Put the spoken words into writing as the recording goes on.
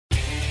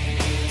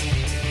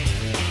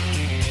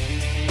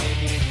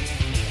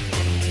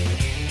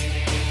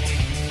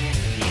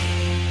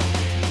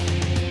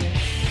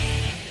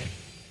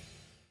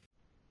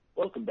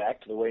back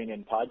to the Weighing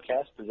In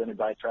podcast presented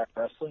by Track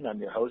Wrestling. I'm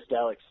your host,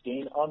 Alex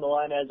Steen. On the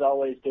line, as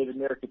always, David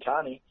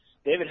Mirikitani.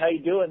 David, how you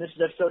doing? This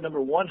is episode number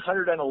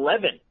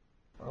 111.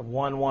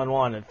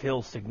 111. It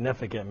feels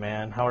significant,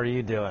 man. How are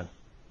you doing?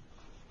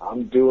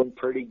 I'm doing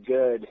pretty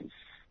good.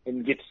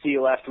 Didn't get to see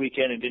you last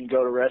weekend and didn't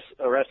go to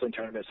a wrestling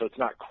tournament, so it's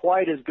not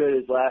quite as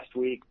good as last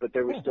week, but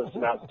there was still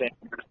some outstanding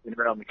wrestling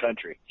around the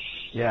country.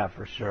 Yeah,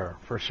 for sure.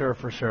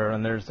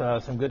 And there's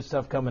some good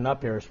stuff coming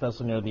up here,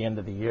 especially near the end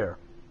of the year.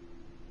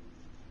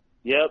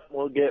 Yep,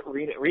 we'll get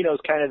Reno.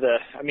 Reno's kind of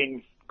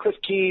Cliff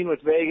Keen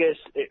with Vegas,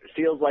 it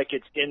feels like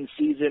it's in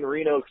season.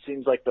 Reno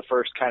seems like the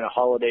first kind of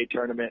holiday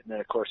tournament, and then,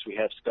 of course, we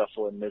have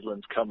Scuffle in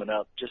Midlands coming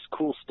up. Just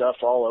cool stuff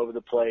all over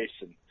the place,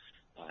 and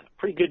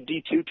pretty good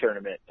D2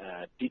 tournament,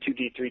 D2,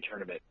 D3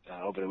 tournament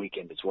over the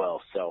weekend as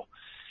well. So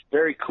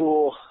very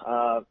cool.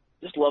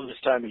 Just love this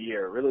time of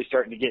year. Really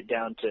starting to get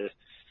down to,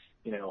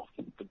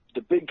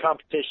 the big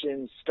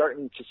competitions,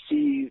 starting to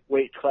see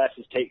weight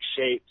classes take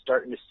shape,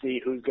 starting to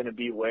see who's going to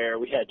be where.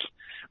 We had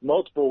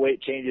multiple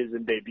weight changes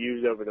and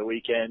debuts over the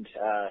weekend.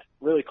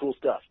 Really cool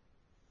stuff.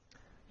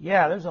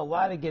 Yeah, there's a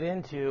lot to get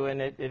into,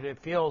 and it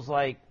feels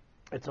like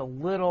it's a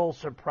little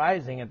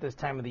surprising at this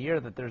time of the year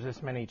that there's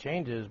this many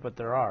changes, but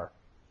there are.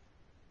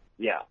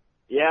 Yeah.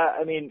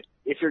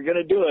 If you're going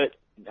to do it,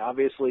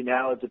 obviously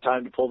now is the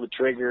time to pull the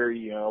trigger.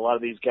 A lot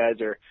of these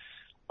guys are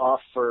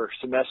off for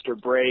semester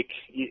break,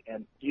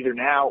 and either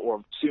now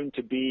or soon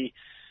to be.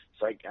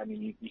 It's like,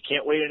 you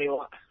can't wait any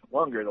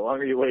longer. The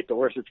longer you wait, the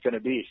worse it's going to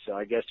be. So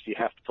I guess if you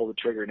have to pull the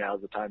trigger, now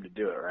is the time to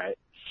do it, right?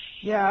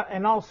 Yeah,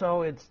 and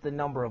also it's the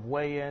number of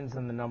weigh-ins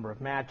and the number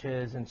of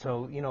matches. And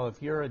so,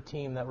 if you're a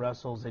team that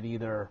wrestles at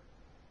either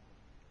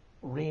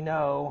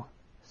Reno,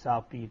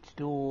 South Beach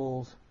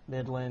Duels,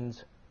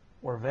 Midlands,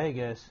 or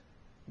Vegas,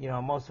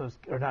 most of those,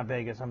 or not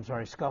Vegas, I'm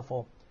sorry,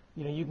 Scuffle,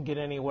 you can get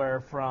anywhere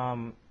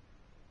from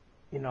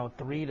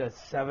 3 to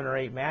 7 or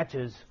 8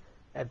 matches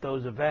at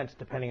those events,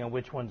 depending on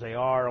which ones they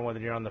are and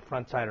whether you're on the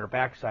front side or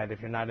back side if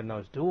you're not in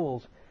those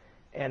duels.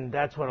 And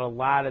that's what a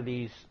lot of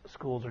these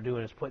schools are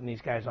doing, is putting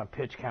these guys on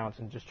pitch counts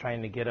and just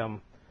trying to get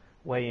them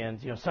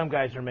weigh-ins. Some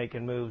guys are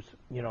making moves,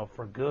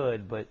 for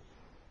good, but,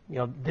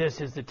 this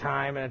is the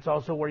time, and it's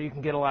also where you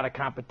can get a lot of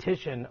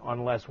competition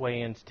on less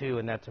weigh-ins too,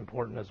 and that's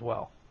important as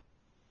well.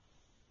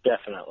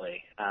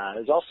 Definitely.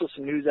 There's also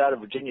some news out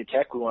of Virginia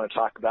Tech we want to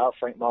talk about.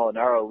 Frank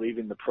Molinaro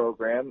leaving the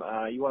program.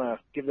 You want to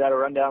give that a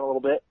rundown a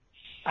little bit?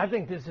 I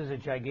think this is a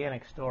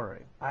gigantic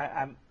story.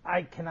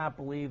 I cannot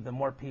believe the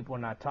more people are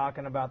not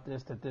talking about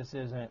this, that this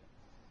isn't,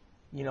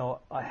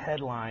 a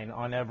headline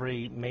on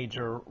every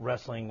major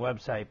wrestling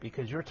website,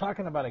 because you're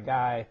talking about a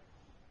guy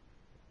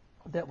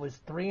that was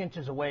 3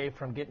 inches away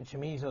from getting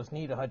Chamizo's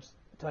knee to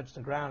touch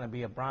the ground and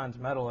be a bronze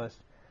medalist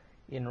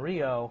in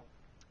Rio,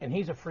 and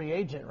he's a free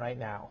agent right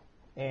now.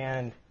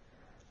 And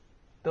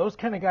those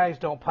kind of guys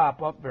don't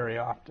pop up very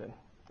often.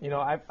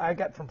 I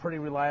got from pretty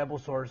reliable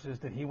sources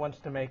that he wants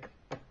to make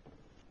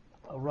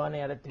a run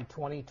at it through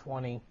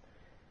 2020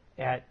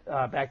 at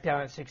back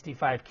down at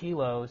 65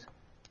 kilos.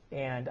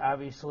 And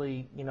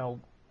obviously,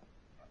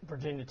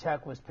 Virginia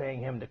Tech was paying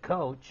him to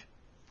coach.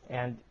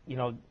 And,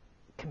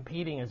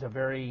 competing is a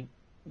very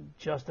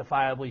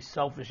justifiably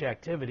selfish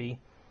activity.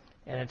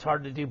 And it's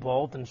hard to do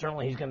both. And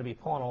certainly he's going to be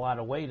pulling a lot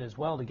of weight as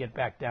well to get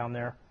back down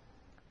there.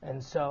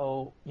 And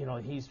so,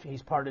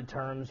 he's parted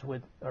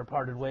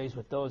ways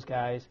with those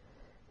guys.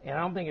 And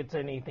I don't think it's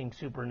anything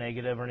super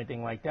negative or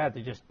anything like that.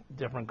 They're just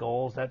different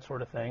goals, that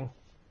sort of thing.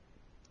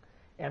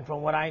 And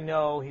from what I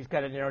know, he's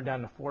got it narrowed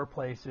down to 4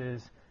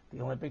 places: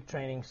 the Olympic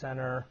Training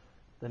Center,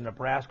 the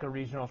Nebraska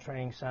Regional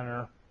Training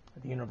Center,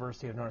 the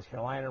University of North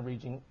Carolina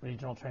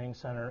Regional Training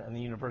Center, and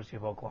the University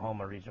of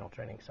Oklahoma Regional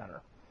Training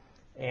Center.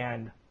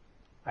 And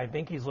I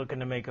think he's looking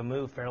to make a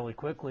move fairly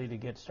quickly to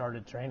get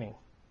started training.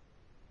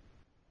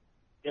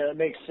 Yeah, that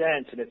makes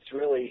sense, and it's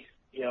really,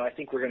 I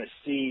think we're going to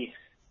see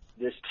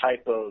this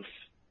type of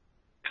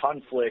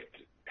conflict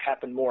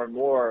happen more and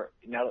more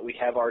now that we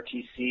have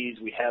RTCs.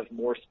 We have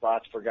more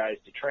spots for guys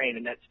to train,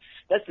 and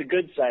that's the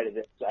good side of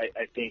this,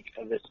 I think,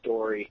 of this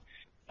story,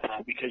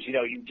 because,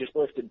 you just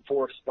listed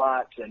 4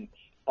 spots, and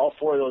all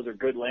 4 of those are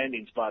good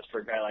landing spots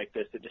for a guy like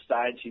this that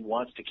decides he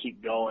wants to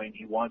keep going.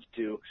 He wants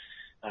to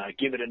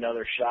give it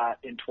another shot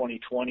in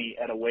 2020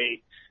 at a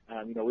weight.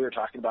 We were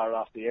talking about it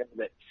off the air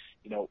that,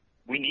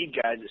 we need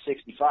guys at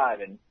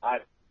 65, and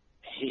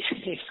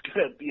he's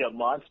going to be a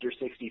monster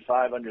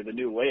 65 under the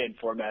new weigh-in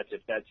formats if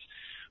that's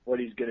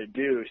what he's going to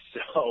do.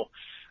 So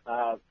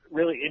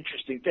really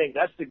interesting thing.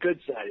 That's the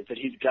good side, is that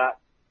he's got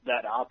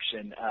that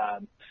option.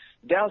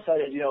 The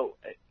downside is,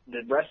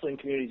 the wrestling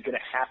community is going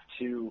to have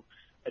to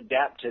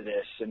adapt to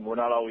this, and we're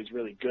not always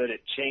really good at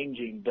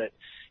changing. But,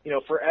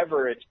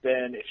 forever it's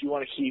been, if you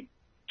want to keep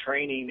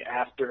training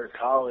after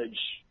college,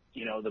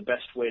 the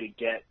best way to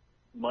get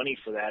money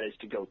for that is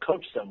to go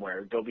coach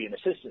somewhere, go be an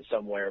assistant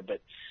somewhere, but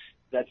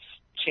that's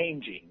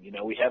changing.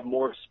 We have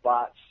more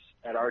spots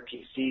at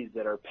RTCs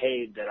that are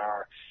paid, that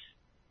are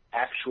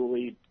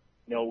actually,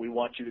 we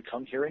want you to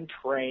come here and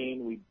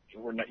train.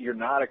 You're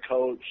not a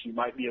coach. You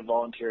might be a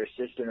volunteer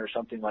assistant or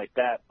something like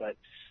that, but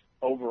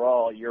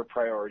overall your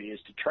priority is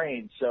to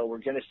train. So we're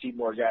going to see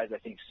more guys, I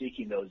think,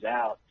 seeking those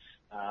out.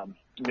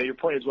 Your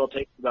point is well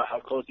taken about how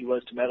close he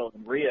was to medal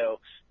in Rio.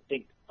 I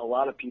think a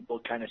lot of people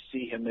kind of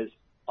see him as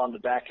on the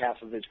back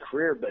half of his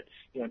career, but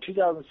in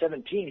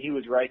 2017 he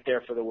was right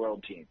there for the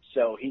world team.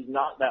 So he's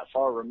not that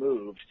far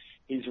removed.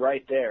 He's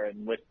right there,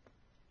 and with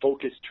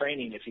focused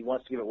training, if he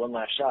wants to give it one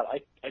last shot,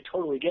 I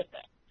totally get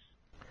that.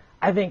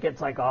 I think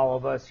it's like all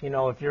of us,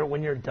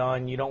 when you're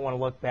done, you don't want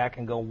to look back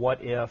and go,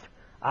 what if?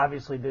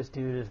 Obviously, this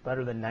dude is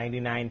better than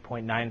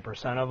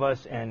 99.9% of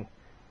us, and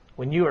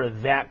when you are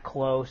that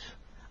close,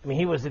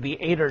 he was the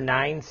 8 or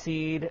 9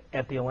 seed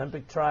at the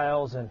Olympic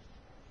trials, and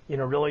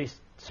really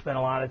spent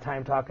a lot of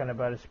time talking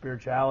about his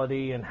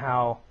spirituality and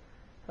how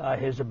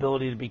his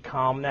ability to be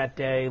calm that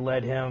day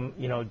led him,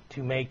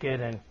 to make it,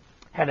 and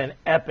had an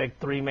epic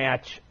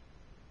 3-match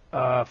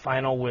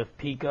final with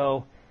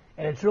Pico.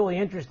 And it's really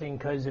interesting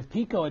because if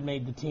Pico had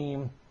made the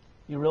team,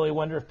 you really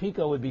wonder if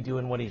Pico would be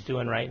doing what he's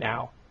doing right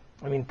now.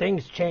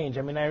 Things change.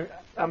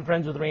 I'm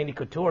friends with Randy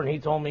Couture, and he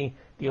told me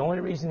the only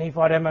reason he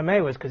fought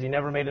MMA was because he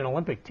never made an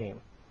Olympic team.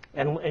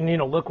 And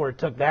look where it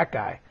took that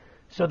guy.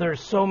 So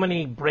there's so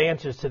many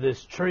branches to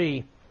this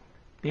tree.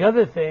 The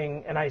other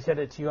thing, and I said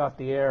it to you off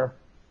the air,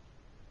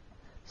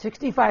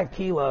 65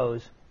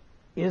 kilos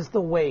is the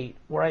weight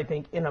where I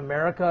think in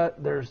America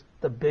there's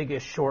the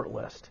biggest short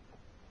list.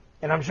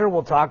 And I'm sure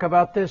we'll talk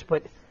about this,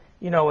 but,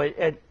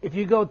 if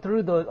you go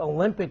through the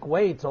Olympic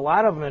weights, a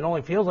lot of them, it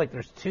only feels like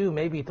there's 2,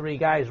 maybe 3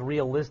 guys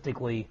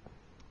realistically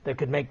that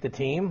could make the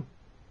team.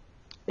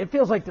 It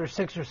feels like there's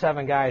 6 or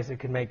 7 guys that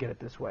could make it at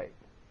this weight.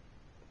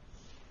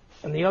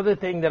 And the other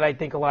thing that I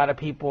think a lot of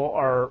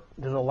people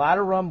there's a lot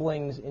of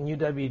rumblings in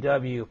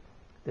UWW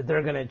that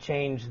they're going to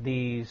change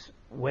these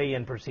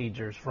weigh-in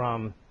procedures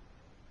from,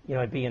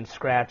 it being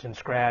scratch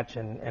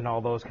and all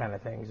those kind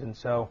of things. And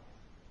so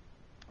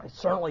I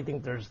certainly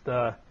think there's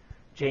the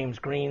James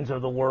Greens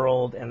of the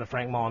world and the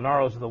Frank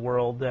Molinaros of the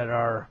world that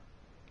are,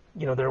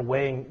 they're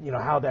weighing,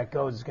 how that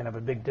goes is going to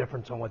have a big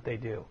difference on what they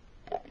do.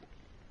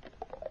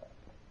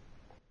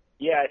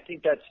 Yeah, I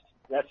think that's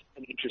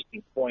an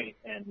interesting point,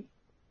 and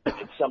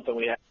it's something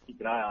we have to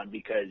keep an eye on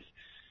because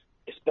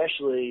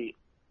especially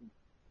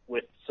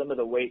with some of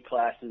the weight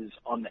classes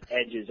on the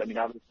edges,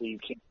 obviously you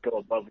can't go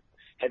above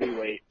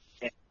heavyweight,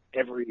 and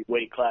every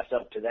weight class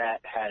up to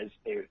that has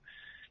a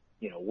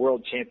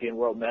world champion,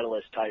 world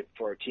medalist type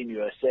for Team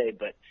USA.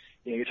 But,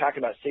 you're talking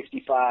about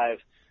 65,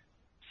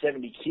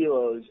 70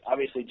 kilos.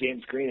 Obviously,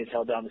 James Green has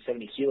held down to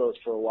 70 kilos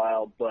for a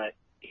while, but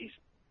he's,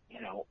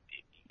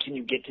 can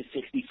you get to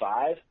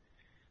 65?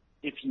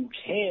 If you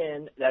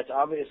can, that's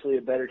obviously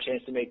a better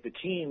chance to make the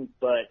team,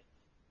 but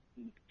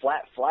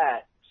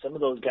flat, some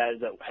of those guys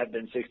that have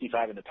been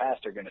 65 in the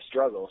past are going to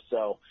struggle.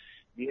 So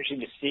it'd be interesting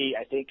to see,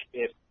 I think,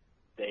 if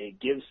they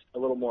give a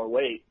little more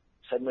weight,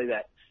 suddenly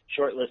that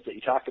short list that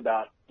you talk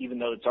about, even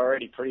though it's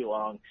already pretty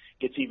long,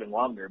 gets even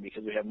longer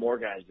because we have more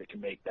guys that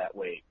can make that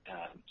weight.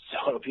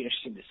 So it'll be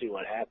interesting to see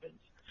what happens.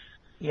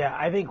 Yeah,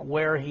 I think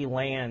where he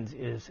lands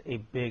is a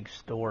big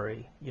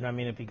story.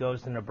 If he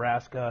goes to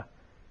Nebraska,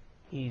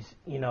 he's,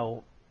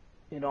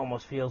 it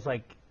almost feels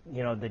like,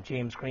 that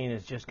James Green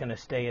is just going to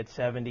stay at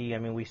 70.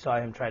 We saw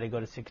him try to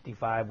go to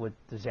 65 with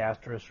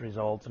disastrous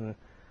results, and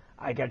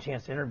I got a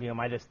chance to interview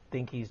him. I just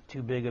think he's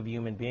too big of a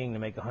human being to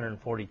make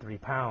 143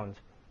 pounds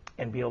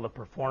and be able to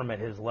perform at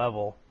his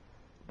level.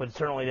 But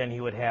certainly then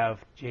he would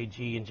have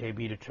JG and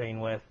JB to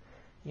train with.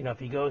 If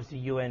he goes to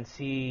UNC,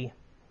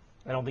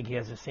 I don't think he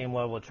has the same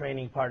level of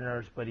training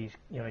partners, but he's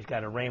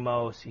got a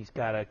Ramos, he's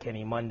got a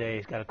Kenny Monday,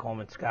 he's got a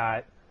Coleman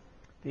Scott.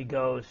 If he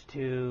goes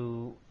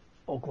to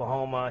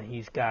Oklahoma,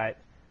 he's got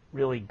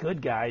really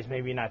good guys,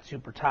 maybe not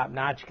super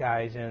top-notch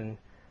guys, in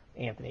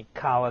Anthony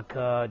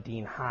Calica,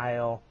 Dean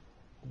Heil,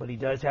 but he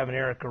does have an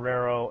Eric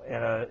Guerrero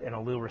and a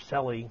Lou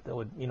Rosselli that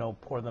would,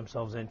 pour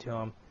themselves into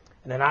him.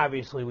 And then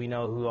obviously we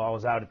know who all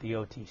is out at the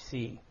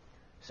OTC.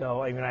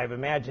 So, I've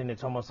imagined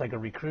it's almost like a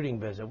recruiting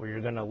visit where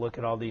you're going to look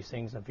at all these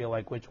things and feel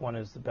like which one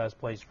is the best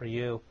place for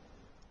you.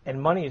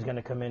 And money is going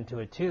to come into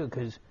it too,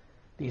 because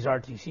these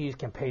RTCs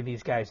can pay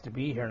these guys to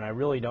be here, and I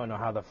really don't know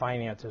how the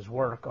finances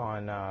work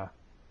on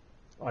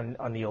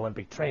the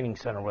Olympic Training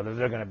Center, whether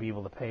they're going to be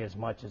able to pay as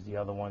much as the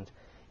other ones.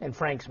 And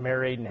Frank's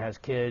married and has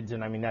kids,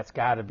 and that's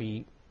got to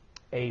be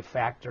a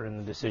factor in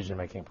the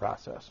decision-making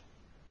process.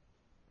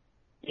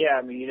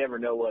 Yeah, you never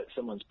know what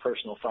someone's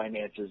personal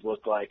finances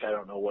look like. I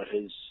don't know what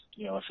his,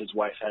 if his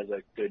wife has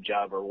a good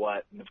job or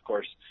what. And, of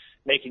course,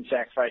 making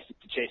sacrifices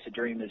to chase a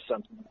dream is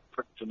something I'm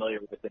pretty familiar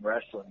with in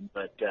wrestling.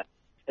 But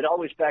it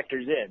always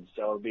factors in.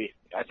 So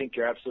I think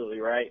you're absolutely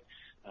right.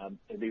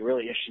 It'd be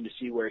really interesting to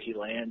see where he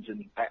lands.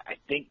 And I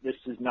think this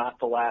is not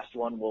the last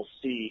one we'll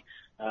see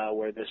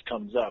where this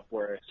comes up,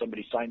 where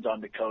somebody signs on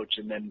to coach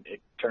and then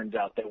it turns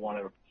out they want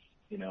to,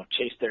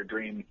 chase their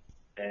dream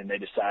and they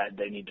decide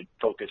they need to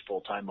focus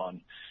full time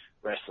on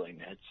wrestling.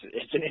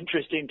 It's an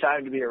interesting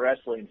time to be a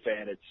wrestling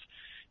fan.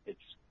 It's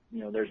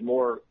there's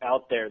more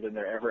out there than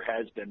there ever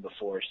has been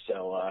before.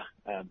 So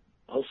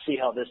we'll see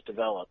how this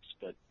develops.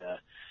 But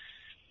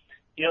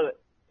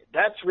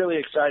that's really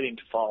exciting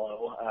to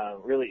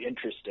follow, really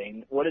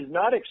interesting. What is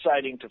not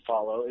exciting to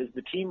follow is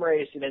the team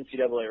race in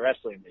NCAA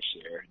wrestling this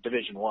year,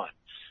 Division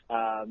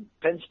I.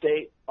 Penn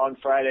State on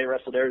Friday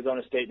wrestled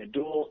Arizona State in a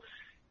duel.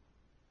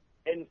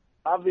 And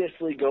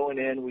obviously going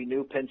in, we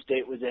knew Penn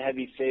State was a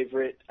heavy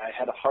favorite. I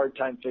had a hard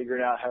time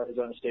figuring out how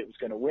Arizona State was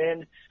going to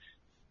win.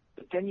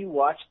 But then you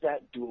watch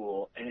that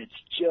duel, and it's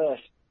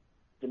just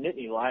the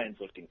Nittany Lions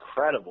looked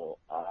incredible.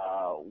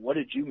 What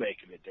did you make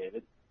of it,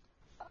 David?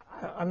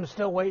 I'm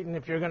still waiting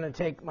if you're going to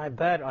take my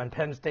bet on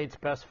Penn State's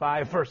best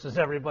five versus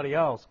everybody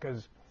else,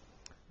 because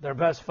their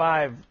best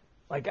five,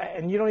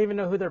 and you don't even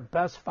know who their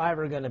best five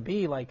are going to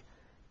be. Like,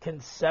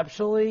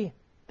 conceptually,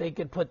 they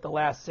could put the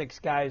last six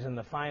guys in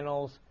the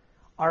finals.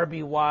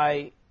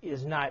 RBY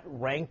is not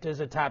ranked as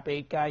a top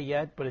 8 guy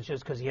yet, but it's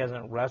just because he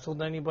hasn't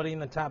wrestled anybody in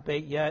the top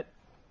 8 yet.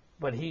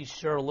 But he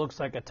sure looks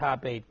like a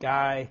top 8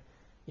 guy.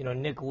 You know,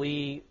 Nick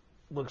Lee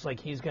looks like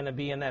he's going to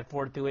be in that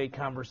 4 through 8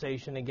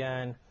 conversation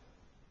again.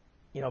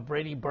 You know,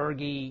 Brady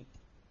Berge,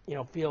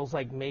 feels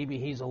like maybe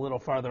he's a little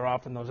farther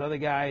off than those other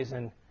guys.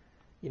 And,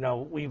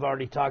 we've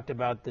already talked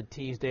about the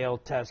Teasdale,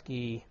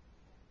 Teskey,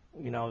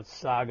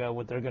 saga,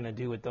 what they're going to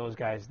do with those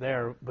guys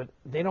there. But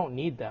they don't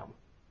need them.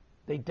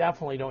 They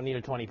definitely don't need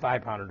a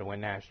 25-pounder to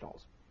win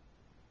nationals.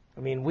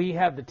 I mean, we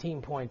have the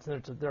team points.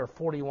 They're a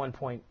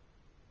 41-point,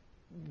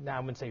 now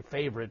I'm going to say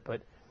favorite,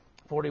 but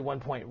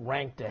 41-point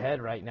ranked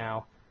ahead right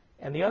now.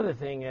 And the other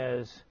thing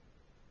is,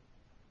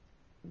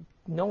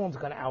 no one's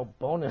going to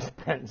out-bonus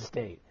Penn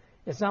State.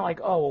 It's not like,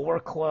 we're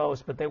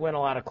close, but they win a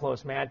lot of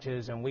close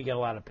matches and we get a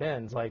lot of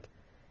pins. Like,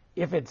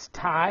 if it's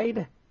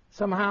tied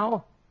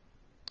somehow,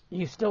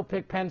 you still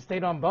pick Penn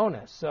State on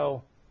bonus.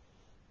 So,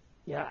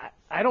 yeah,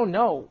 I don't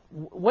know.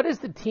 What is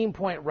the team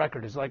point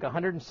record? Is it like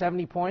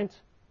 170 points?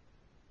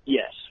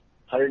 Yes,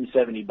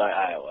 170 by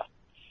Iowa.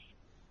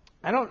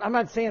 I'm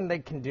not saying they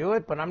can do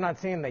it, but I'm not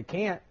saying they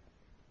can't.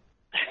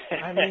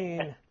 I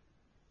mean,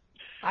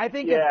 I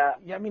think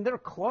they're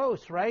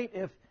close, right?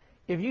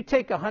 If you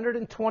take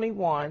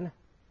 121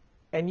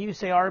 and you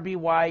say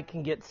RBY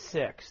can get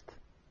sixth,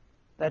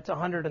 that's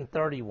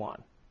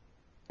 131.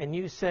 And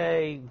you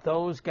say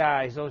those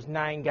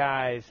 9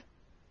 guys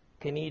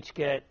can each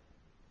get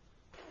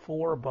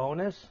 4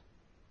 bonus,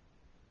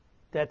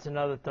 that's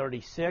another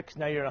 36.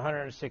 Now you're at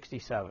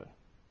 167.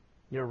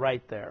 You're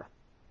right there.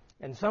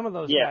 And some of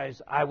those guys,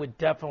 I would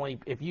definitely,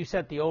 if you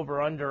set the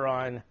over-under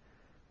on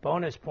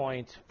bonus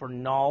points for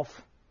Nolf,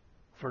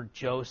 for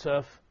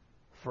Joseph,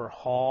 for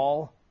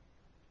Hall,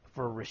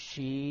 for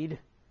Rashid,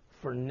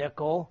 for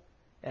Nickel,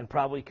 and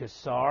probably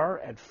Kassar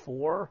at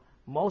 4,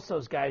 most of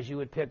those guys you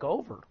would pick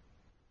over.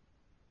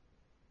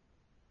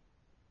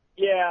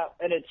 Yeah,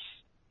 and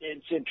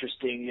it's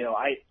interesting.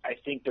 I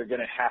think they're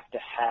going to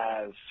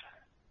have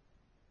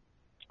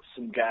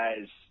some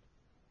guys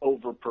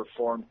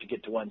overperform to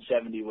get to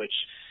 170, which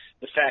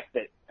the fact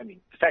that I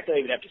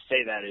even have to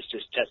say that is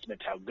just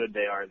testament to how good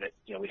they are, that,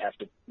 we have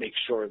to make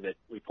sure that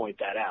we point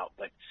that out.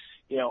 But,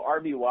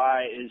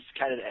 RBY is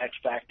kind of the X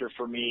factor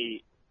for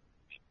me.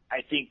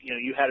 I think,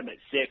 you had him at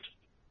 6,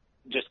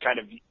 just kind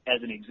of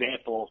as an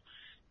example.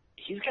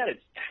 He's got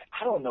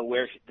I don't know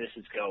where this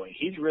is going.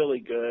 He's really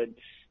good,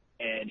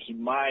 and he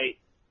might,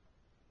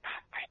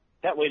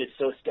 that weight is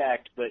so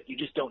stacked, but you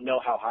just don't know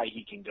how high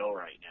he can go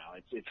right now.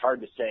 It's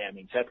hard to say. I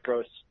mean, Seth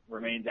Gross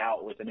remains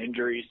out with an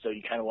injury, so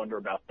you kind of wonder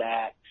about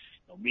that.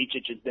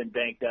 Micic has been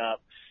banked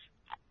up.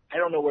 I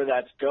don't know where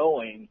that's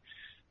going,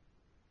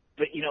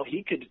 but,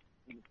 he could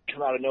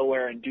come out of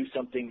nowhere and do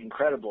something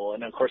incredible.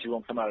 And, of course, he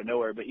won't come out of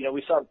nowhere. But,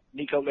 we saw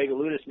Nico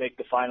Megaludis make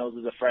the finals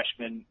as a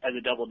freshman as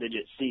a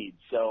double-digit seed.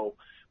 So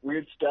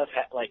weird stuff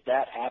like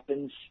that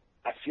happens.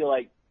 I feel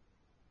like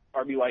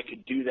RBY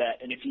could do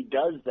that. And if he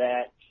does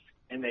that,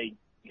 and they,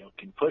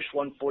 can push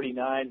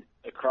 149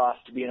 across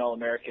to be an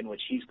All-American,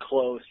 which he's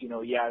close.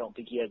 I don't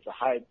think he has the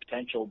high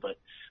potential, but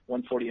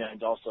 149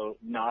 is also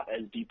not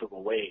as deep of a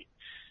weight.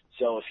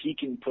 So if he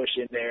can push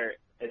in there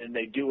and then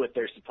they do what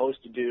they're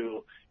supposed to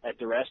do at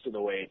the rest of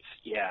the weights,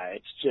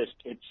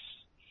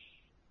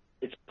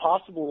 it's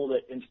possible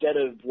that instead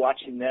of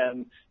watching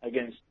them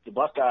against the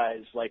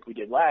Buckeyes like we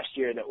did last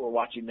year, that we're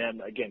watching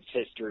them against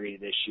history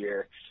this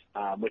year,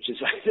 which is,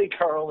 I think,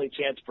 our only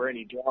chance for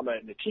any drama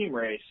in the team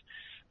race.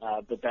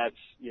 But that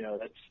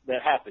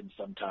happens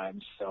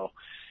sometimes. So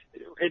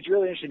it's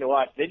really interesting to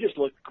watch. They just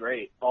look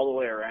great all the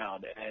way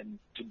around. And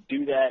to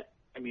do that,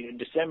 in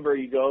December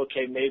you go,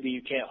 okay, maybe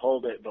you can't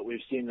hold it, but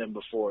we've seen them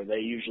before. They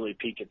usually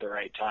peak at the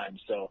right time.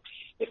 So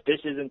if this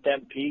isn't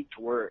them peaked,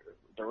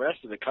 the rest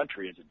of the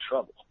country is in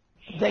trouble.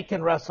 They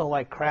can wrestle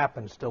like crap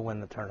and still win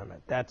the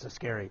tournament. That's a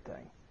scary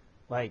thing.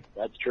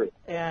 That's true.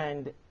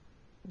 And,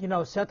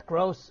 Seth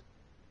Gross,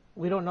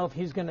 we don't know if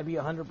he's going to be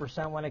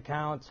 100% when it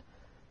counts.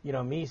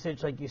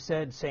 Micic, like you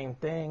said, same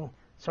thing.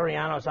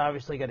 Soriano's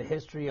obviously got a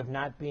history of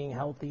not being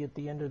healthy at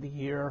the end of the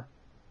year.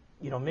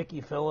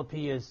 Mickey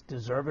Philippi is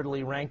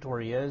deservedly ranked where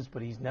he is,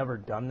 but he's never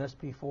done this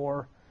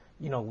before.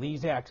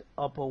 Lezak's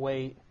up a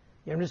weight.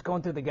 I'm just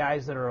going through the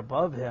guys that are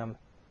above him.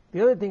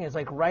 The other thing is,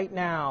 right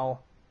now,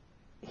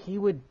 he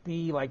would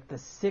be like the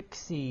 6th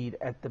seed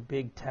at the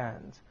Big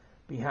Tens.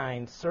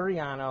 behind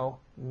Suriano,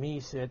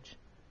 Micic,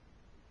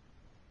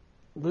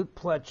 Luke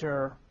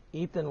Pletcher,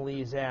 Ethan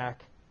Lezak,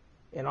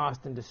 and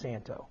Austin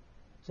DeSanto.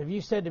 So if you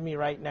said to me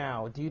right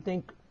now, do you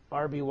think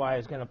RBY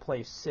is going to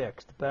play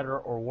sixth, better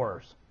or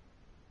worse?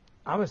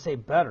 I'm going to say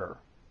better.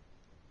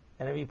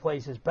 And if he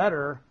places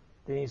better,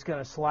 then he's going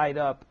to slide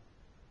up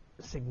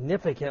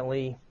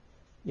significantly,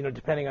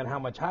 depending on how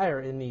much higher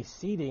in these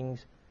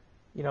seedings,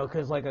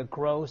 because like a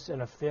Gross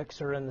and a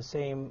Fix are in the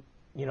same,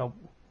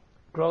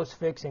 Gross,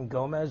 Fix, and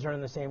Gomez are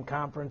in the same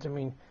conference. I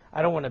mean,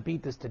 I don't want to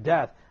beat this to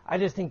death. I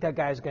just think that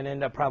guy's going to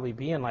end up probably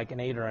being like an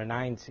 8 or a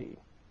 9 seed.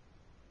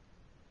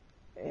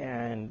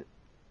 And,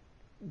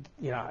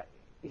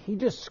 he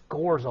just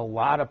scores a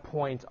lot of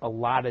points a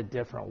lot of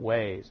different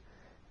ways.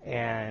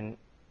 And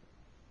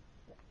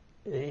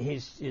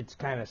it's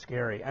kind of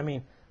scary. I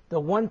mean, the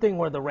one thing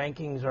where the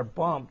rankings are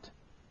bumped,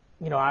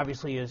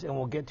 obviously is, and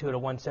we'll get to it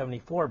at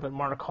 174, but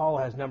Mark Hall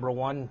has number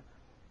 1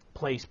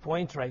 place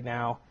points right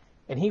now,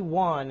 and he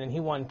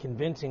won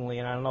convincingly,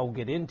 and I don't know, we'll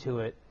get into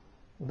it,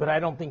 but I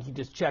don't think he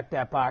just checked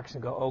that box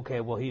and go,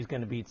 okay, well, he's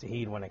going to beat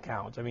Zahid when it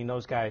counts. I mean,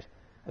 those guys,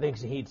 I think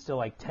Zahid's still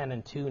like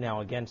 10-2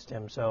 now against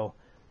him, so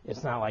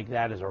it's not like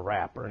that is a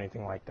wrap or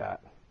anything like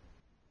that.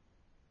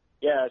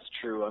 Yeah, that's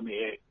true. I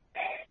mean,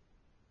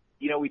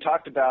 we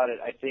talked about it,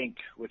 I think,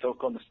 with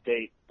Oklahoma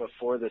State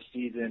before the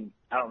season.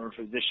 I don't remember if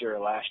it was this year or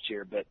last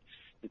year, but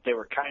that they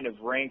were kind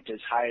of ranked as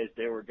high as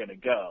they were going to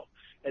go.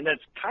 And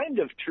that's kind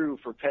of true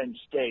for Penn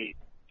State,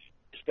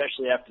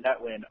 especially after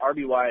that win.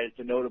 RBY is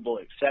the notable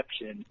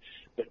exception,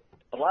 but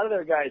a lot of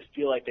their guys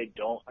feel like they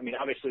don't. I mean,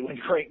 obviously, when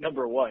you're ranked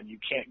number 1, you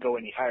can't go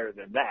any higher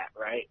than that,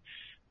 right?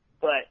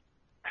 But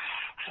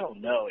I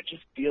don't know. It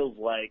just feels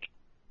like,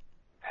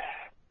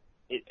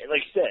 like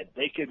I said,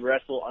 they could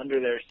wrestle under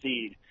their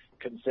seed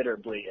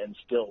considerably and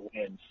still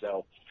win.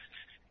 So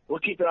we'll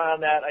keep an eye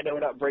on that. I know we're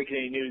not breaking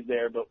any news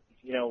there, but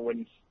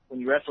when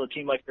you wrestle a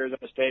team like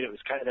Arizona State, it was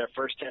kind of their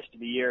first test of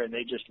the year, and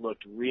they just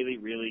looked really,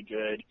 really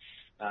good.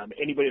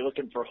 Anybody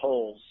looking for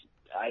holes,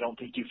 I don't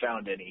think you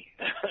found any.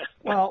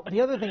 Well,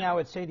 the other thing I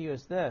would say to you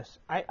is this: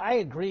 I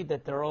agree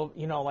that they're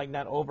like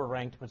not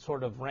overranked, but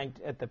sort of ranked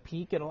at the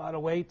peak in a lot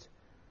of weights.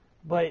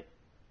 But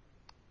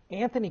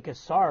Anthony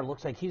Cassar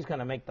looks like he's going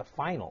to make the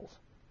finals,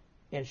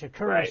 and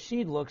Shakur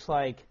Rashid looks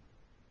like.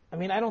 I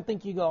mean, I don't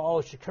think you go,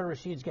 oh, Shakur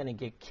Rashid's going to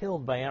get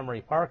killed by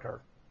Emory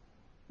Parker.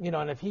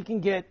 And if he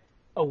can get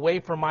away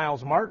from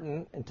Miles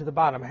Martin and to the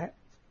bottom half,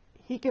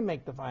 he can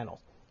make the finals.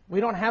 We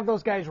don't have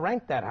those guys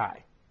ranked that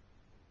high.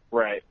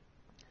 Right.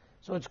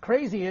 So what's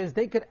crazy is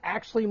they could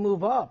actually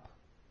move up.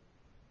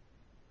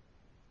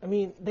 I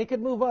mean, they could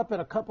move up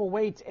at a couple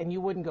weights and you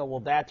wouldn't go,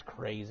 well, that's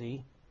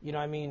crazy.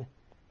 I mean,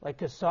 like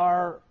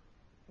Cassar,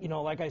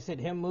 like I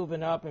said, him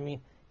moving up, I mean,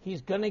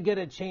 he's going to get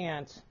a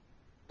chance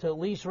to at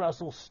least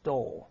wrestle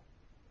Stoll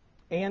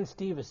and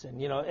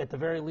Stevenson, at the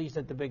very least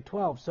at the Big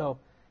 12. So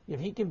if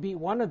he can beat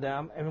one of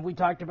them, I mean, we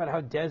talked about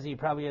how Desi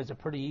probably has a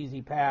pretty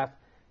easy path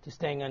to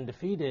staying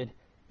undefeated.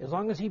 As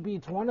long as he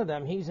beats one of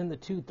them, he's in the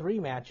 2-3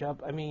 matchup.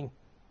 I mean,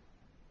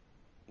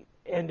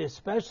 and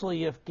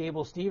especially if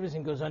Gable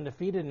Stevenson goes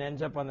undefeated and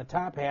ends up on the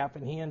top half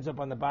and he ends up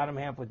on the bottom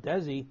half with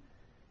Desi,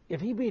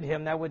 if he beat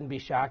him, that wouldn't be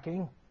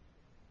shocking.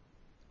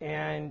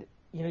 And,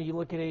 you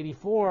look at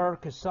 84,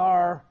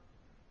 Cassar,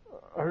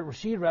 or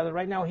Rashid rather,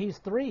 right now he's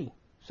 3.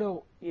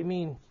 So, I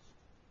mean,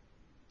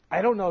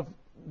 I don't know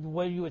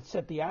where you would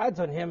set the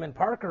odds on him and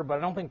Parker, but I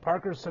don't think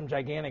Parker's some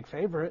gigantic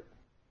favorite.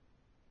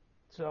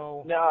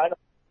 So no, I don't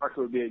think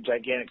Parker would be a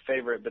gigantic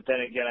favorite, but then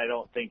again, I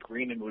don't think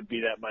Reenan would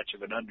be that much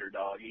of an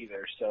underdog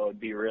either. So it'd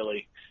be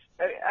really,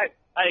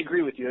 I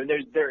agree with you. And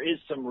there is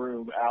some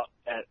room out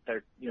at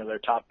their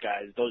top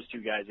guys, those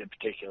 2 guys in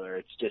particular.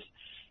 It's just,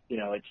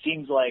 it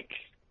seems like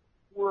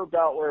we're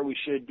about where we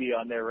should be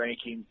on their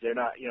rankings. They're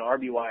not,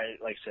 RBY,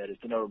 like I said, is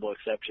the notable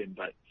exception,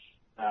 but,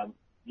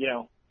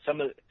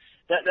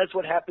 that's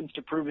what happens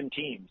to proven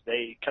teams.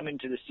 They come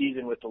into the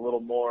season with a little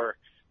more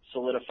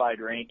solidified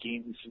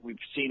rankings. We've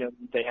seen them.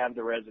 They have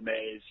the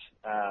resumes.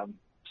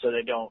 So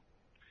they don't,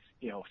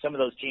 some of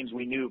those teams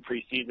we knew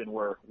preseason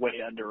were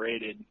way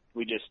underrated.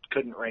 We just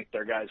couldn't rank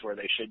their guys where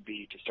they should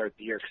be to start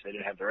the year because they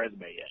didn't have the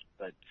resume yet.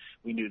 But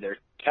we knew their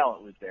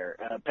talent was there.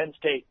 Penn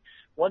State,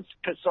 once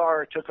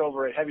Cassar took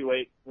over at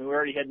heavyweight, we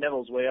already had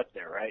Neville's way up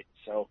there, right?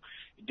 So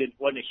it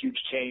wasn't a huge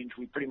change.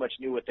 We pretty much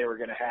knew what they were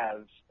going to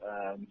have.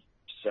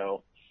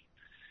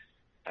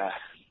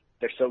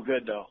 They're so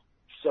good, though.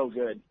 So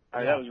good.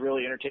 Yeah. That was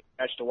really entertaining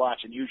match to watch.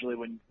 And usually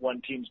when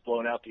one team's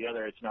blown out the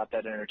other, it's not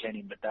that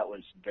entertaining, but that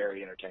was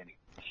very entertaining.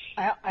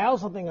 I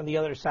also think on the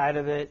other side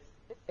of it,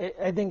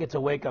 I think it's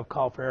a wake-up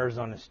call for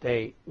Arizona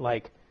State.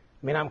 Like,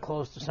 I mean, I'm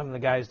close to some of the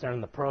guys there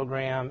in the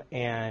program,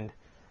 and,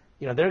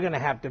 they're going to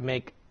have to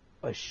make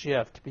a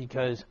shift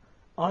because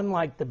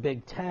unlike the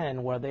Big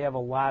Ten where they have a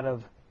lot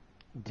of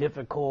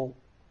difficult,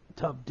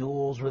 tough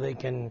duels where they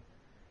can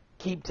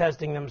keep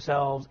testing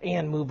themselves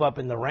and move up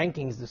in the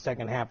rankings the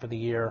second half of the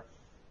year,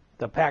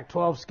 the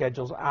Pac-12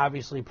 schedule's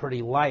obviously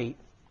pretty light.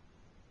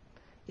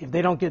 If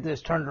they don't get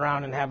this turned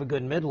around and have a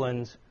good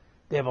Midlands,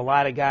 they have a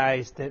lot of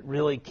guys that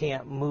really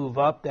can't move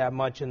up that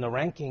much in the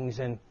rankings.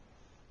 And,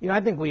 I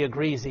think we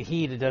agree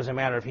Zahid, it doesn't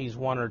matter if he's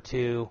 1 or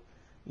 2.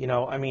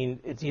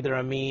 It's either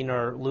Amin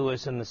or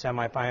Lewis in the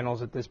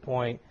semifinals at this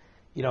point.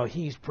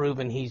 He's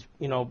proven he's,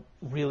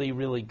 really,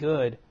 really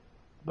good.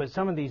 But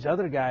some of these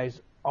other guys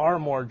are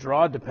more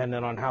draw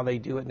dependent on how they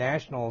do at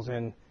nationals,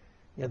 and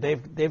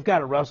they've got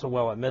to wrestle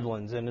well at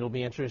Midlands, and it'll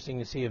be interesting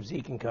to see if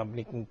Zeke and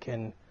company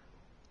can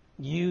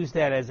use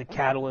that as a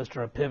catalyst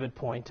or a pivot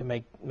point to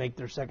make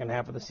their second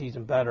half of the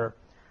season better.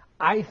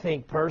 I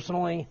think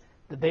personally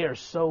that they are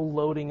so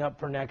loading up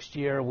for next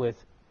year with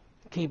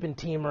keeping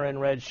Teamer in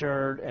red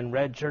shirt and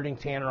redshirting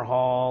Tanner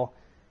Hall,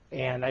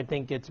 and I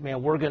think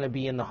we're going to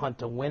be in the hunt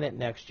to win it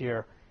next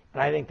year,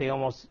 and I think they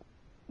almost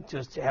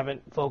just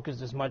haven't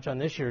focused as much on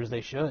this year as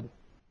they should.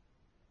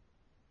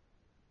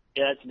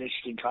 Yeah, that's an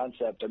interesting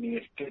concept.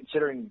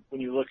 Considering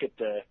when you look at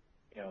the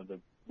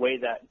way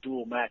that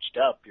duel matched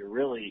up, you're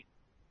really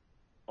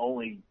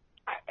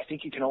I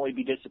think you can only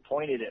be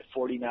disappointed at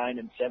 49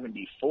 and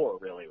 74,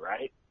 really,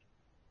 right?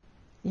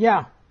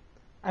 Yeah.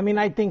 I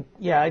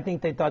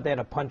think they thought they had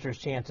a puncher's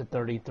chance at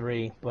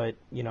 33, but,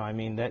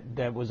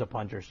 that was a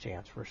puncher's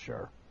chance for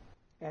sure.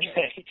 And,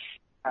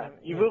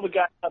 you move a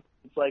guy up,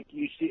 it's like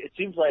it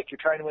seems like you're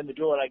trying to win the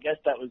duel, and I guess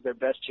that was their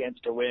best chance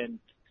to win,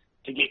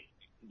 to get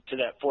to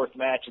that fourth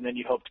match, and then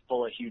you hope to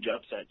pull a huge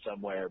upset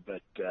somewhere.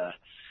 But that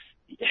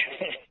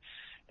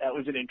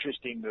was an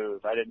interesting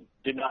move. I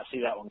did not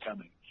see that one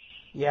coming.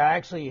 Yeah, I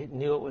actually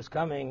knew it was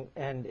coming,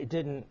 and it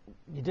didn't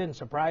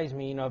surprise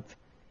me.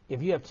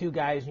 If you have two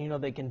guys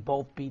and they can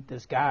both beat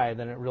this guy,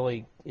 then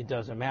it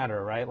doesn't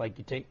matter, right? Like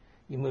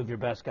you move your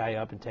best guy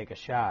up and take a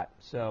shot.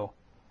 So,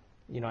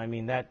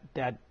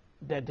 that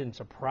didn't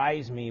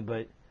surprise me,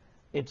 but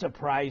it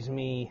surprised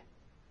me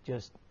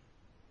just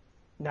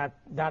not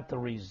the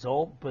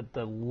result, but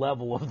the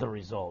level of the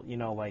result.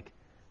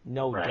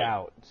 No right.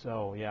 doubt.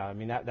 So yeah,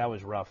 that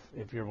was rough.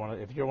 If you're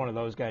one of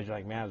those guys, you're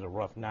like, man, it was a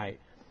rough night.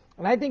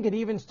 And I think it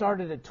even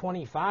started at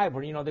 25,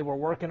 where they were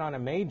working on a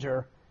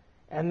major,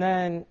 and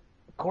then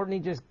Courtney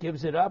just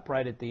gives it up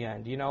right at the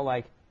end.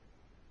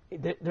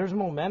 There's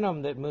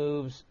momentum that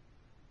moves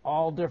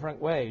all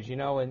different ways.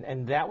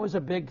 And that was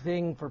a big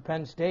thing for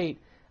Penn State.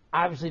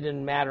 Obviously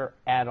didn't matter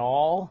at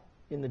all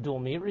in the dual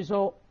meet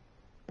result,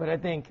 but I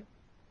think,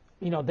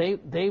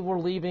 they were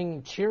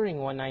leaving cheering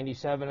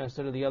 197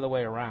 instead of the other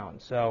way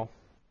around. So,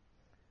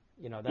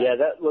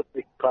 that looked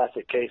like a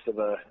classic case of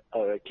a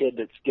kid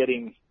that's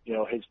getting,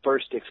 his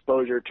first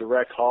exposure to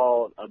Rec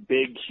Hall, a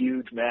big,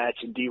 huge match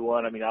in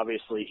D1.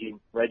 Obviously he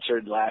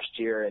redshirted last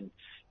year and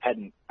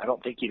I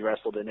don't think he'd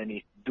wrestled in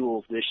any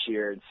duels this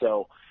year. And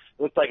so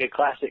it looked like a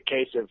classic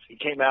case of he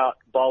came out,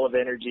 ball of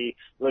energy,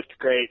 looked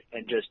great,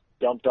 and just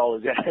dumped all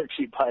his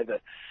energy by the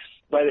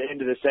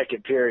end of the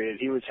second period.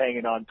 He was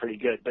hanging on pretty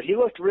good, but he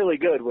looked really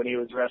good when he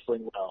was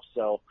wrestling well.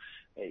 So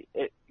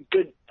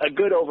a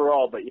good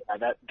overall, but yeah,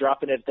 that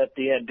dropping it at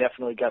the end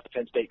definitely got the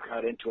Penn State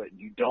crowd into it, and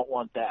you don't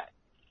want that.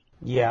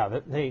 Yeah,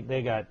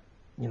 they got,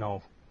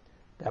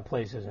 that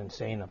place is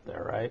insane up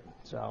there, right?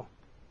 So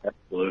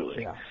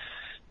absolutely. Yeah.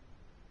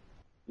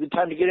 Is it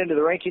time to get into the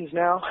rankings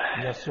now?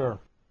 Yes, sir.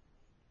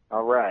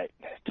 All right.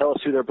 Tell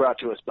us who they're brought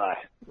to us by.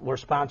 We're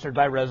sponsored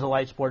by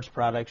Resolite Sports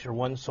Products, your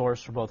one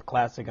source for both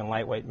classic and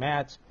lightweight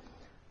mats.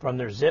 From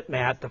their Zip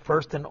Mat, the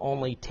first and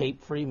only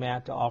tape-free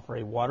mat to offer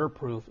a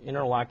waterproof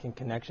interlocking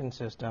connection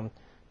system,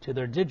 to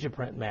their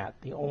Digiprint mat,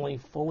 the only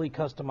fully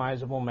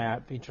customizable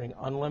mat featuring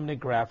unlimited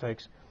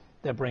graphics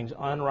that brings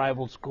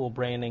unrivaled school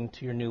branding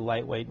to your new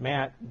lightweight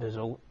mat.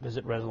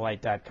 Visit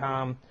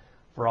Resolite.com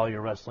for all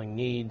your wrestling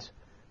needs.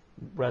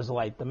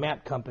 Resolite, the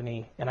mat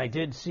company. And I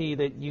did see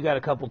that you got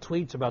a couple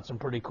tweets about some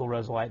pretty cool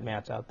Resolite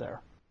mats out there.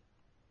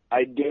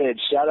 I did.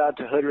 Shout out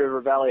to Hood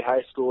River Valley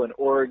High School in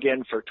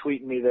Oregon for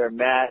tweeting me their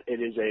mat. It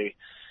is a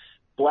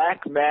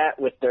black mat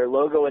with their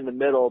logo in the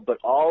middle, but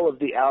all of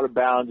the out of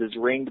bounds is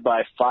ringed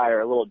by fire,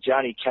 a little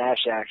Johnny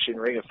Cash action,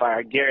 Ring of Fire.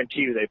 I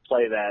guarantee you they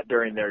play that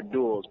during their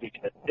duels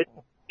because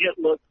it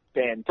looks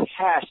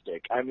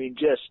fantastic.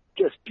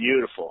 Just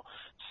beautiful.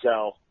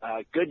 So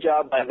good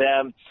job by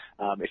them.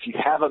 If you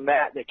have a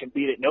mat that can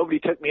beat it, nobody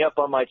took me up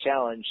on my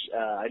challenge.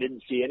 I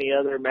didn't see any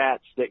other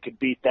mats that could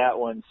beat that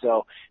one.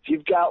 So if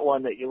you've got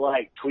one that you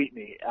like, tweet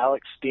me,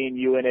 Alex Steen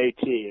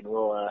UNAT, and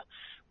we'll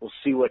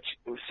see what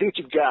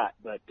you've got.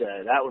 But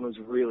that one was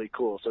really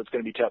cool. So it's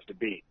going to be tough to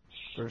beat.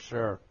 For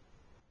sure.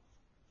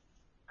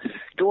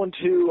 Going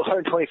to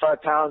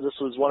 125 pounds, this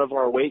was one of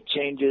our weight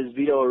changes.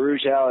 Vito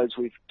Arujau, as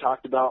we've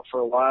talked about for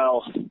a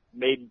while,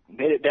 made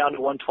it down to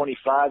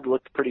 125.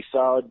 Looked pretty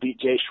solid. Beat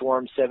Jay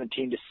Schwarm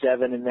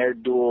 17-7 in their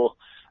duel.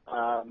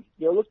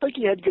 Looked like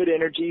he had good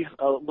energy.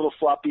 A little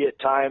floppy at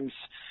times.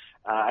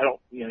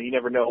 You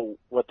never know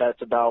what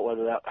that's about,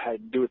 whether that had to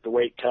do with the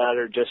weight cut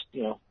or just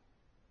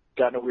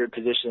got in a weird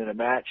position in a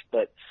match.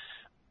 But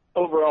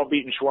overall,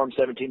 beating Schwarm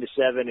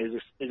 17-7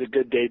 is a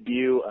good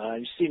debut.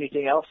 You see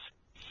anything else?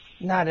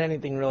 Not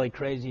anything really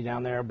crazy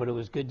down there, but it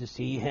was good to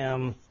see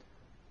him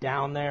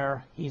down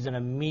there. He's an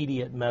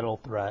immediate medal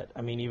threat.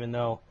 Even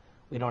though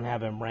we don't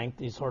have him ranked,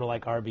 he's sort of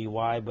like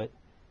RBY, but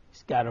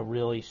He's got a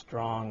really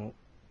strong,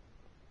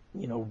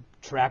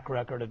 track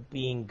record of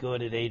being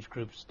good at age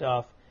group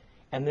stuff.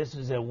 And this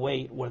is a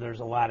weight where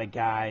there's a lot of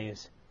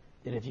guys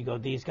that if you go,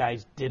 these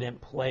guys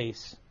didn't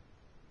place,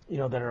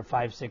 that are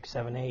 5, 6,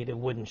 7, 8, it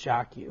wouldn't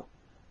shock you.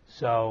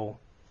 So,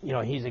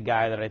 he's a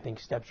guy that I think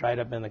steps right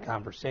up in the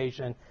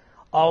conversation.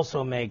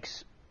 Also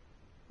makes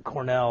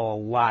Cornell a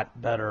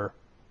lot better,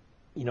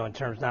 in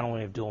terms not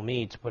only of dual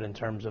meets, but in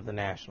terms of the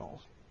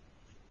nationals.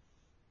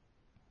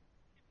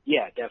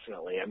 Yeah,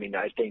 definitely. I mean,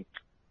 I think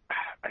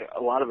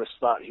a lot of us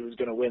thought he was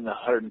going to win the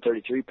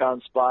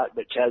 133-pound spot,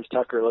 but Chaz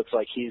Tucker looks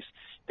like he's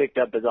picked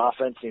up his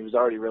offense, and he was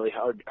already really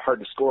hard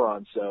to score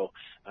on. So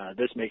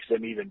this makes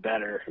them even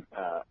better.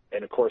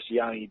 And, of course,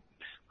 Yianni,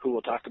 who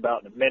we'll talk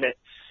about in a minute,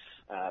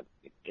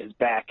 is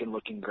back and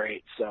looking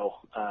great. So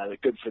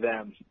good for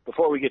them.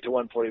 Before we get to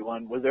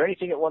 141, was there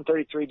anything at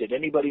 133? Did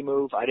anybody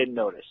move? I didn't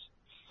notice.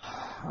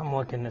 I'm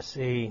looking to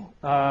see.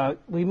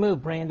 We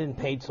moved Brandon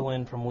Paetzel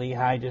in from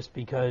Lehigh just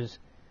because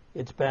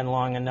it's been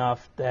long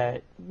enough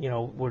that,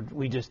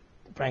 we just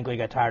frankly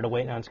got tired of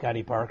waiting on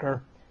Scotty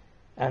Parker.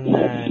 And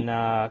then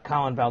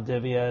Colin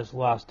Valdivia has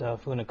lost to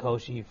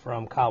Funakoshi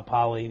from Cal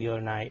Poly the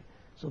other night.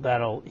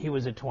 So he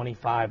was at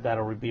 25.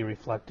 That'll be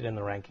reflected in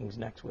the rankings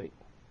next week.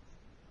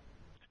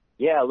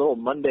 Yeah, a little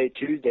Monday,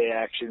 Tuesday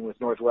action with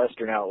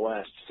Northwestern out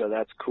west. So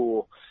that's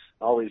cool.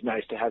 Always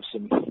nice to have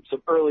some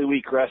early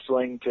week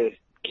wrestling to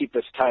keep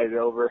us tied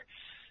over.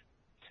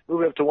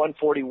 Moving up to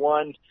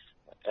 141.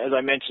 As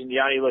I mentioned,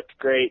 Yianni looked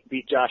great,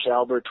 beat Josh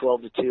Albert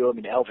 12-2. I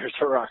mean, Albert's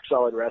a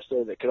rock-solid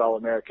wrestler that could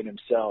All-American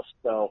himself.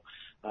 So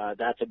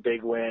that's a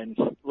big win.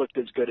 Looked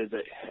as good as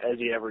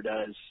he ever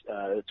does,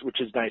 which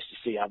is nice to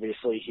see.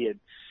 Obviously, he had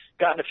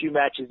gotten a few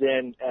matches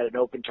in at an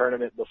open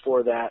tournament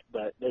before that,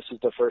 but this is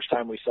the first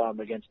time we saw him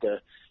against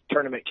a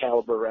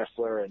tournament-caliber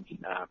wrestler, and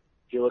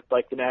he looked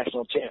like the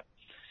national champ.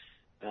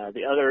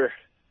 The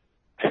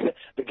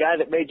guy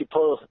that made you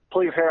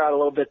pull your hair out a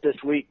little bit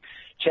this week,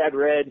 Chad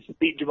Redd,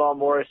 beat Jamal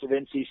Morris of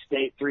NC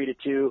State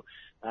 3-2,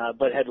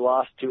 but had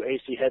lost to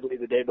AC Headley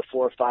the day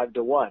before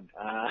 5-1.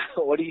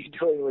 What are you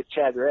doing with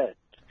Chad Redd?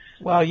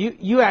 Well,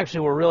 you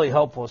actually were really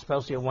helpful,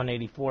 especially at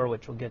 184,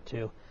 which we'll get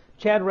to.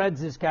 Chad Redd's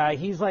this guy.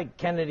 He's like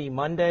Kennedy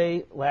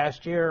Monday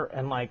last year,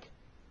 and like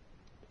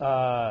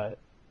Tommy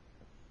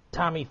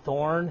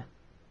Thorne,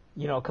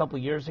 a couple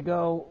years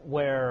ago,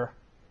 where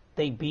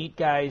they beat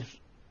guys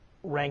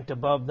ranked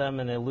above them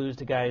and they lose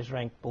to guys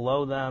ranked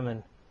below them.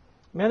 And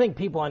I think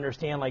people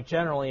understand, like,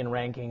 generally in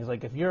rankings,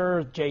 like, if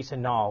you're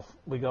Jason Nolf,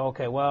 we go,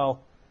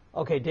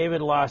 okay,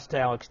 David lost to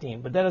Alex Dean,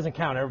 but that doesn't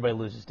count. Everybody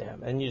loses to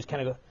him. And you just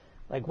kind of go,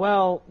 like,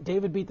 well,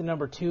 David beat the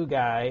number 2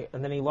 guy,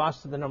 and then he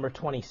lost to the number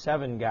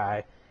 27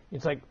 guy.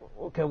 It's like,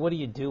 okay, what do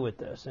you do with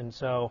this? And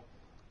so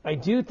I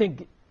do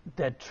think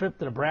that trip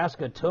to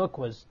Nebraska took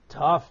was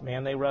tough,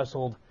 man. They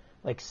wrestled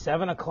like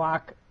 7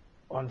 o'clock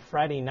on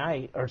Friday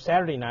night, or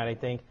Saturday night, I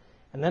think,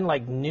 and then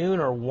like noon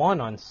or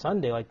 1 on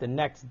Sunday, like the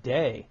next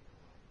day.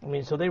 I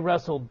mean, so they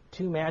wrestled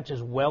 2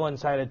 matches well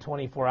inside of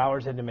 24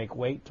 hours, had to make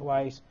weight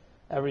twice,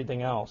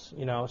 everything else,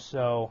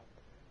 so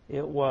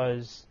it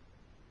was,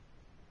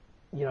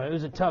 it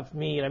was a tough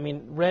meet. I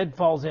mean, Red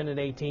falls in at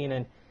 18,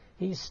 and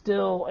he's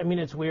still,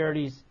 it's weird,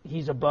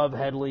 he's above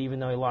Headley even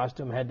though he lost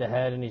to him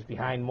head-to-head, and he's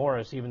behind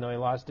Morris even though he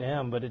lost to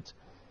him, but it's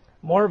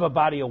more of a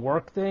body of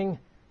work thing,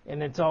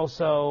 and it's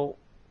also,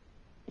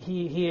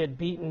 he had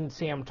beaten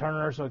Sam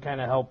Turner, so it kind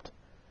of helped,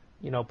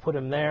 put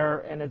him there,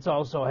 and it's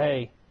also,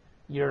 hey,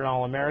 you're an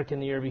All-American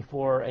the year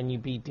before, and you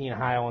beat Dean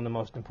Heil in the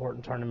most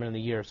important tournament of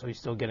the year, so he's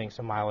still getting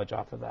some mileage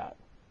off of that.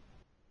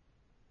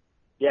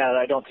 Yeah,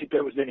 I don't think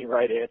there was any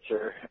right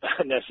answer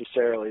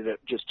necessarily that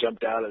just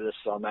jumped out of this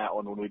on that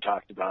one when we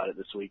talked about it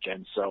this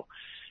weekend. So,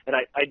 and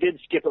I did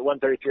skip at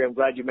 133. I'm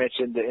glad you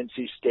mentioned the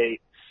NC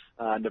State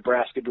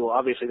Nebraska duel.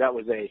 Obviously, that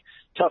was a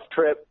tough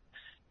trip.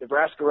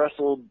 Nebraska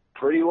wrestled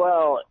pretty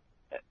well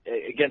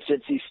against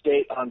NC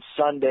State on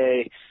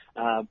Sunday,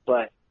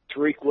 but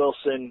Tariq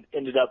Wilson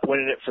ended up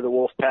winning it for the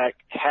Wolfpack.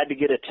 Had to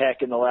get a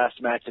tech in the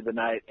last match of the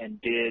night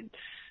and did.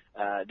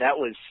 That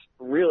was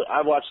really,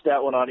 I watched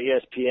that one on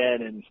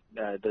ESPN and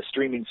the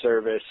streaming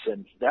service,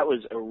 and that was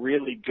a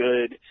really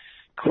good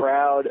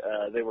crowd.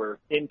 They were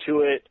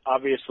into it.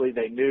 Obviously,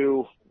 they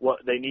knew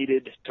what they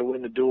needed to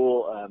win the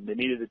duel. They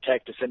needed the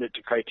tech to send it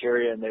to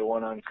Criteria, and they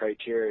won on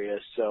Criteria.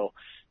 So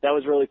that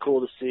was really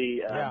cool to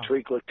see.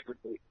 Tariq looked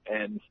great,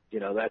 and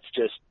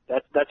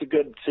that's a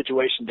good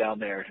situation down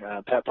there.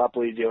 Pat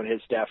Popolizio and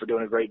his staff are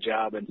doing a great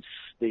job, and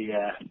the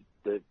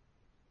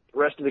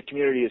rest of the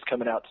community is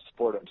coming out to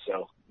support him.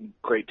 So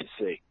great to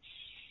see.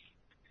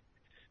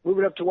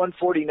 Moving up to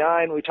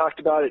 149, we talked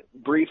about it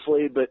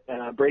briefly, but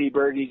Brady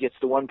Berge gets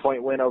the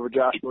 1-point win over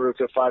Josh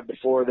Maruka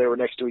 5-4. They were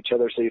next to each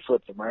other, so you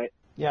flipped them, right?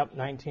 Yep,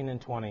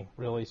 19-20,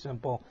 really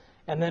simple.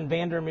 And then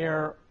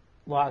Vandermeer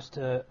lost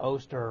to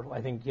Oster, I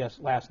think,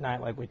 last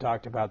night, like we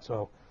talked about,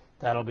 so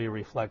that'll be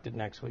reflected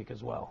next week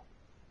as well.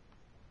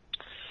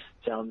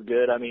 Sounds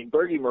good. I mean,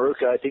 Berge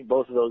Maruka, I think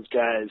both of those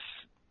guys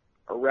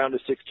are round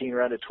of 16,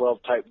 round of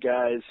 12 type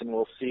guys, and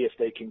we'll see if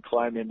they can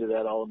climb into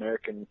that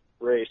All-American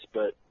race,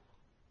 but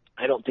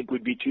I don't think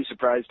we'd be too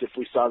surprised if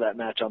we saw that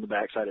match on the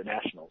backside of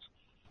Nationals.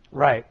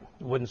 Right.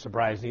 Wouldn't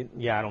surprise you.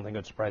 Yeah, I don't think it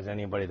would surprise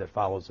anybody that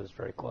follows this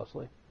very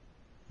closely.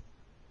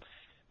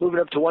 Moving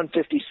up to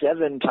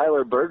 157,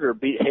 Tyler Berger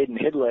beat Hayden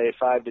Hidlay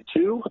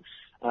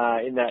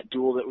 5-2 in that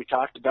duel that we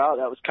talked about.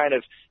 That was kind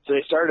of, so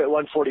they started at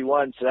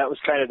 141, so that was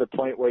kind of the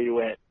point where you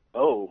went,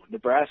 oh,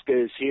 Nebraska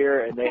is here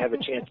and they have a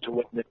chance to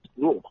win this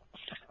duel.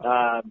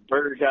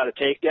 Berger got a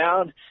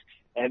takedown,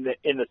 and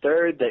in the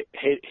third,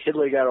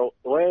 Hidlay got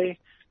away,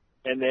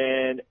 and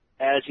then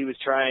as he was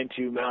trying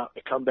to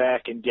come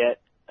back and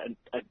get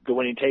the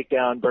winning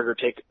takedown, Berger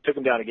took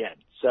him down again.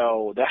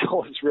 So that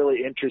was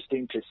really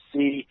interesting to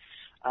see.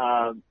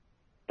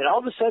 And all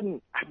of a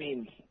sudden, I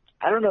mean,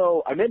 I don't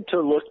know. I meant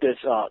to look this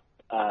up.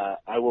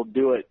 I will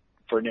do it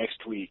for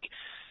next week.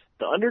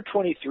 The under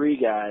 23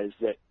 guys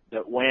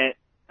that went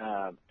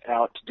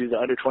out to do the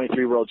under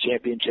 23 World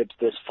Championships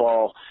this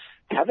fall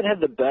haven't had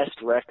the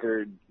best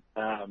record.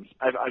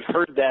 I've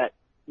heard that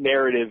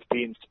narrative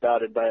being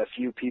spouted by a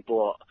few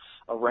people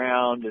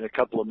around in a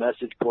couple of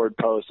message board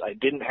posts. I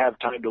didn't have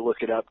time to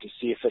look it up to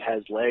see if it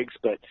has legs,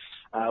 but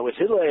with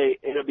Hidlay,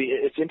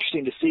 it's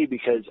interesting to see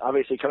because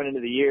obviously coming into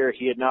the year,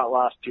 he had not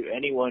lost to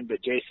anyone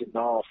but Jason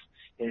Nolf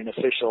in an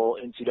official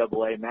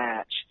NCAA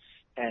match,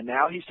 and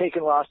now he's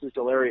taken losses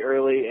to Larry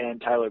Early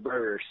and Tyler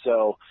Berger.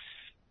 So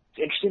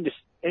it's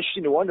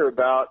interesting to wonder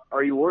about.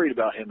 Are you worried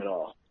about him at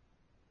all?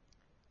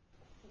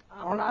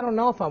 I don't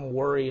know if I'm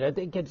worried. I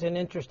think it's an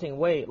interesting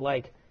weight.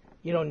 Like,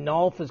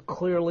 Nolf has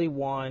clearly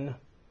won.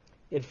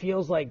 It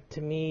feels like,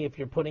 to me, if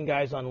you're putting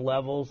guys on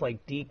levels,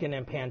 like Deacon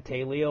and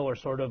Pantaleo are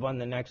sort of on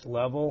the next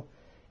level.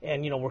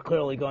 And, we're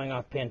clearly going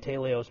off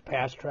Pantaleo's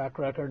past track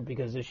record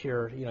because this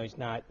year, he's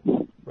not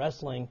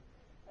wrestling.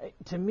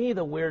 To me,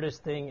 the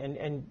weirdest thing,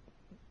 and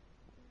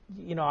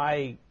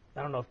I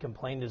don't know if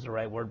complained is the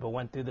right word, but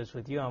went through this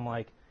with you. I'm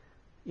like,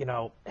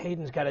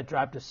 Hayden's got to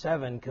drop to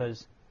 7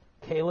 because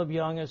Caleb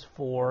Young is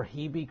 4.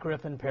 He beat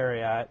Griffin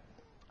Perriott.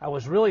 I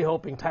was really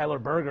hoping Tyler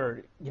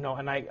Berger,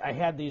 and I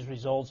had these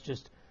results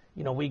just,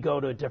 we go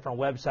to a different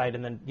website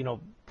and then,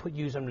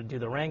 use them to do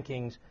the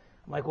rankings.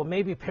 I'm like, well,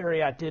 maybe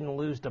Perriott didn't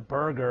lose to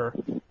Berger,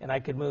 and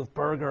I could move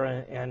Berger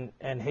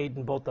and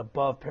Hayden both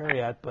above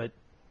Perriott, but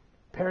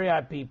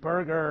Perriott beat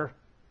Berger.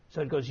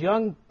 So it goes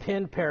Young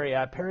pinned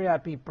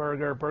Perriott beat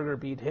Berger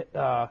beat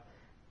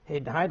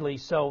Hayden Hidlay.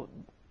 So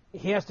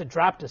he has to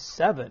drop to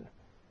 7.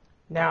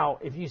 Now,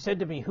 if you said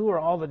to me, who are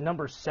all the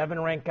number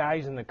 7 ranked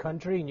guys in the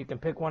country, and you can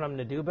pick one of them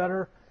to do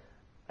better,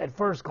 at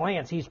first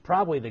glance, he's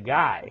probably the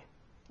guy.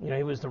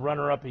 He was the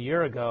runner-up a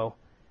year ago.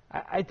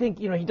 I think,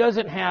 he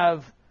doesn't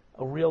have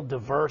a real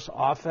diverse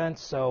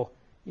offense, so,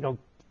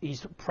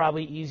 he's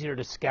probably easier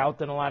to scout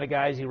than a lot of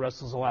guys. He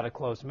wrestles a lot of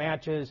close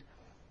matches.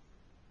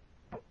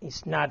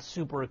 He's not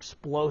super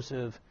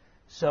explosive,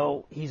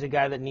 so he's a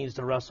guy that needs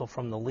to wrestle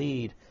from the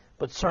lead.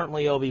 But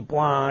certainly Obi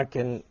Blanc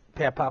and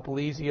Pat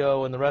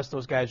Popolizio and the rest of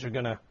those guys are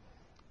going to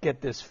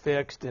get this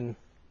fixed, and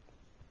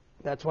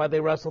that's why they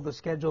wrestle the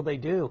schedule they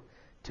do,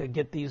 to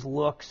get these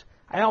looks.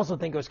 I also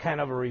think it was kind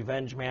of a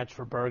revenge match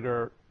for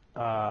Berger.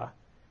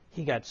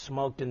 He got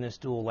smoked in this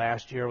duel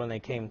last year when they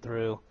came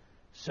through,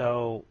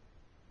 so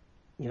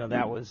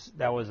that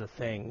was a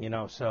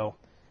thing. So,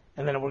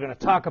 and then we're going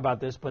to talk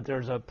about this, but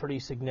there's a pretty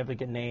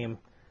significant name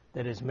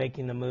that is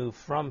making the move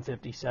from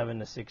 57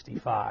 to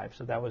 65.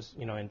 So that was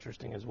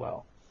interesting as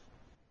well.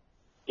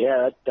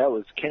 Yeah, that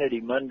was Kennedy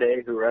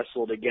Monday, who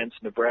wrestled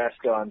against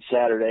Nebraska on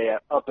Saturday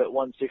up at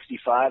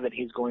 165, and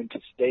he's going to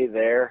stay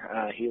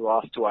there. He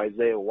lost to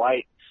Isaiah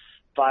White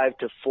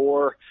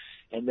 5-4,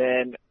 and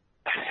then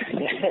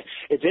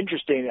it's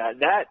interesting.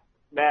 That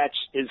match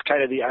is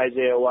kind of the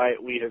Isaiah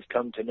White we have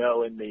come to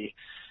know in the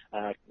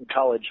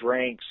college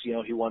ranks.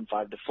 He won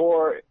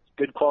 5-4,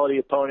 good quality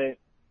opponent,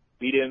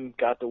 beat him,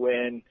 got the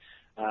win,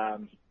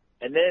 and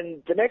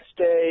then the next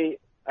day,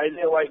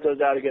 Isaiah White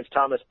goes out against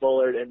Thomas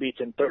Bullard and beats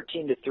him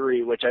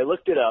 13-3, which I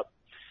looked it up.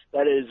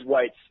 That is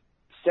White's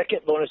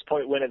second bonus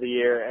point win of the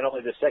year and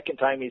only the second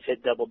time he's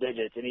hit double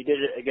digits. And he did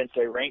it against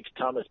a ranked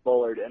Thomas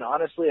Bullard. And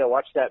honestly, I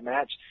watched that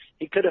match.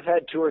 He could have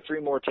had 2 or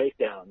 3 more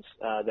takedowns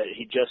that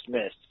he just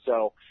missed.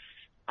 So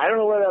I don't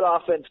know where that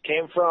offense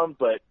came from,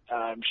 but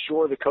I'm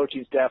sure the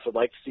coaching staff would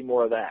like to see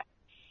more of that.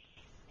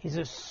 He's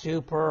a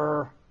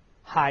super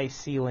high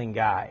ceiling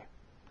guy.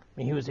 I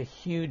mean, he was a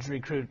huge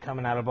recruit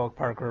coming out of Oak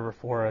Park River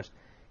Forest.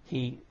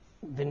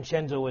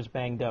 Vincenzo was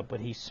banged up, but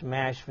he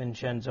smashed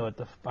Vincenzo at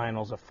the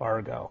finals of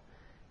Fargo.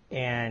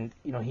 And,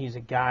 he's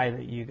a guy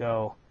that you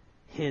go,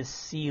 his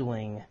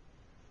ceiling,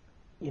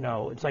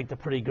 it's like the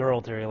pretty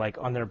girl theory. Like,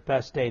 on their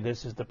best day,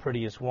 this is the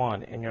prettiest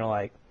one. And you're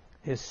like,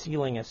 his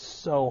ceiling is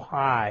so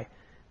high.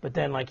 But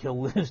then,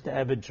 he'll lose to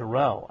Evan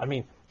Jarrell. I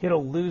mean, he had a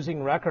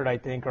losing record, I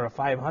think, or a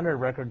 500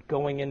 record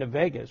going into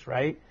Vegas,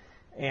 right?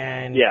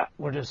 And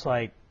we're just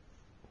like,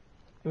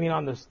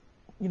 on this,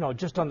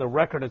 just on the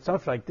record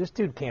itself, this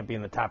dude can't be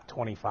in the top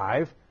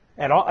 25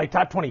 at all,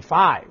 top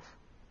 25.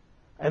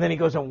 And then he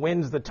goes and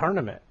wins the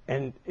tournament,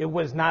 and it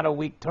was not a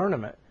weak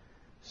tournament.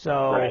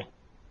 So,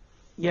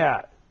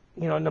 right.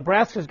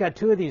 Nebraska's got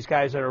 2 of these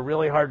guys that are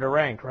really hard to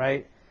rank,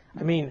 right?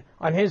 I mean,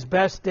 on his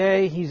best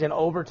day, he's in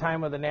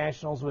overtime of the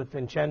Nationals with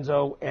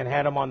Vincenzo and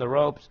had him on the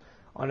ropes.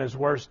 On his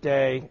worst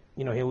day,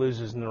 he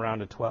loses in the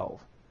round of 12.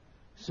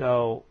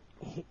 So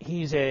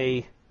he's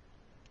a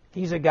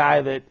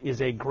guy that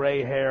is a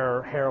gray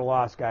hair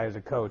loss guy as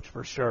a coach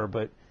for sure.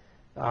 But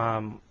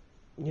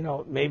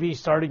maybe he's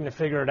starting to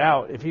figure it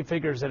out. If he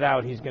figures it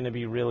out, he's going to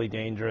be really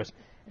dangerous.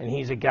 And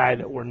he's a guy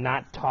that we're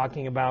not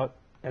talking about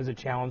as a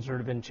challenger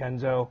to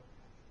Vincenzo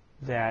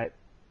that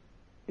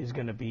is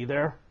going to be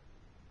there.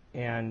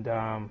 And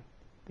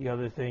the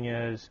other thing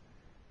is,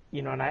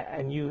 and I'm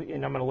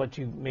going to let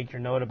you make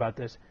your note about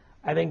this.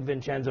 I think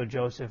Vincenzo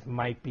Joseph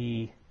might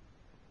be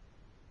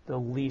the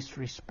least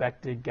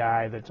respected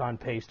guy that's on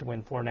pace to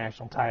win 4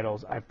 national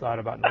titles I've thought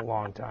about in a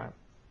long time.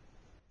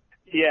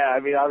 Yeah, I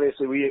mean,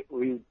 obviously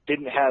we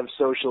didn't have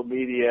social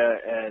media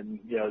and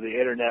the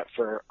internet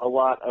for a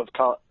lot of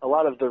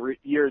the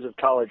years of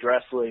college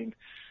wrestling.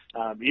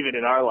 Even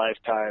in our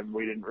lifetime,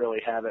 we didn't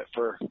really have it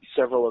for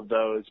several of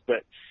those.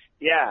 But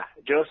yeah,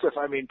 Joseph,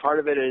 I mean, part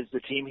of it is the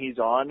team he's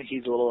on.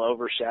 He's a little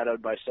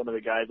overshadowed by some of the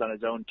guys on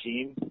his own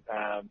team.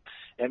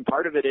 And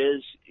part of it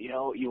is,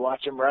 you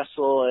watch him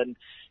wrestle and,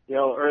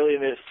 early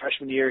in his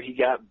freshman year, he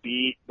got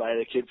beat by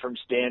the kid from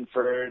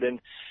Stanford. And,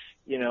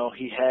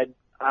 he had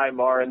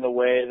Aymar in the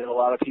way that a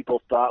lot of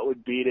people thought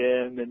would beat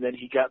him. And then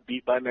he got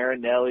beat by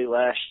Marinelli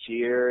last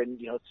year. And,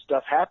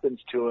 stuff happens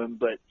to him.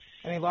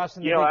 And he lost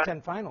in the Big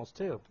Ten finals,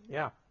 too.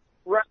 Yeah.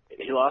 Right.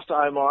 He lost to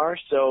Aymar.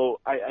 So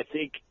I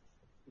think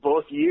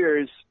both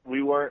years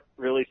we weren't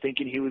really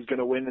thinking he was going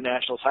to win the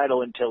national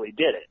title until he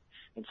did it.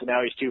 And so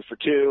now he's 2 for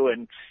 2,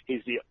 and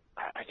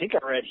I think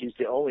I read he's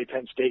the only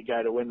Penn State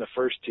guy to win the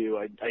first 2.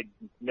 I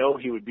know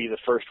he would be the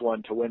first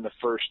one to win the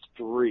first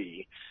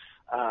 3.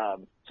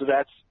 So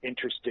that's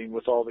interesting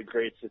with all the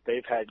greats that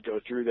they've had go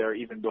through there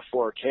even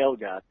before Cale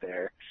got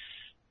there.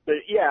 But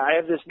yeah, I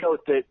have this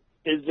note that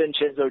is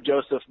Vincenzo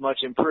Joseph much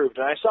improved?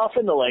 And I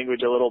softened the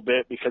language a little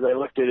bit because I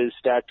looked at his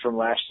stats from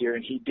last year,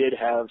 and he did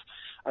have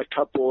a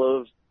couple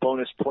of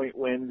bonus point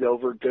wins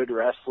over good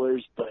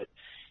wrestlers, but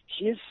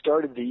he has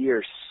started the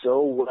year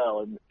so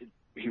well. And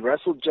he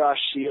wrestled Josh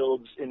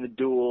Shields in the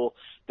duel.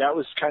 That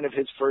was kind of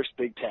his first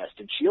big test.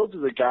 And Shields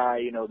is a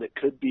guy, that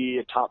could be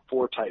a top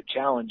 4 type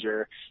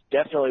challenger,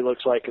 definitely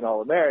looks like an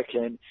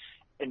All-American.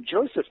 And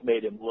Joseph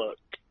made him look,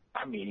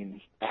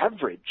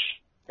 average.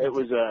 It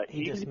was a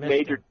easy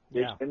major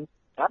decision.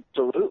 Yeah.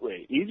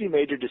 Absolutely. Easy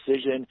major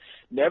decision.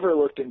 Never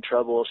looked in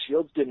trouble.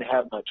 Shields didn't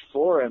have much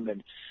for him.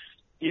 And,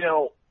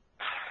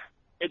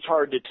 it's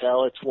hard to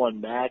tell. It's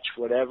one match,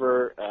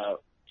 whatever.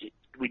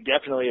 We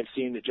definitely have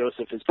seen that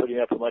Joseph is putting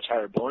up a much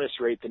higher bonus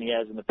rate than he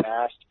has in the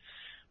past.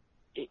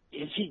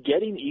 Is he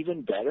getting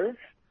even better?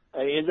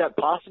 Is that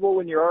possible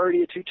when you're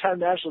already a 2-time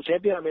national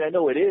champion? I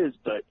know it is,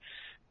 but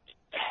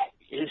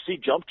has he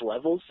jumped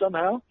levels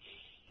somehow?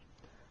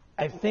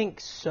 I think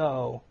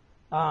so.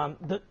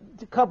 The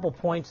couple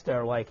points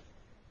there, like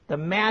the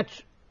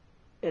match,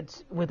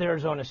 it's with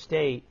Arizona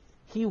State.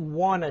 He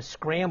won a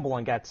scramble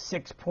and got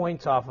 6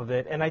 points off of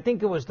it, and I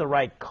think it was the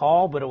right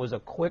call, but it was a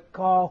quick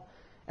call.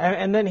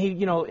 And then he,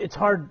 it's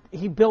hard.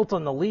 He built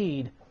on the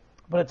lead,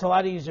 but it's a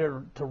lot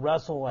easier to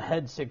wrestle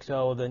ahead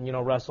 6-0 than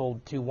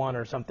wrestle 2-1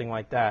 or something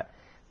like that.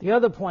 The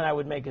other point I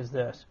would make is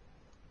this,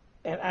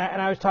 and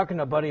I was talking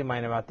to a buddy of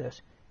mine about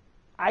this.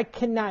 I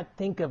cannot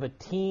think of a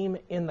team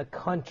in the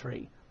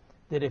country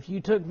that if you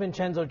took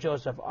Vincenzo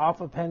Joseph off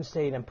of Penn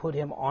State and put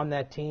him on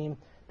that team,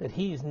 that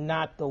he's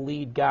not the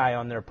lead guy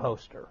on their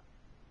poster.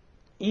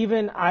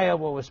 Even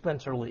Iowa with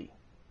Spencer Lee.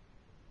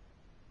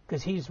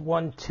 Because he's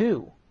won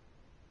 2.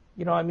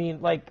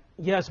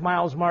 Yes,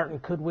 Miles Martin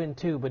could win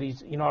 2, but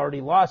he's,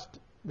 already lost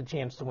the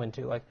chance to win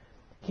 2.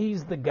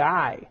 He's the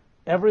guy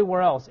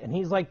everywhere else, and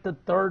he's like the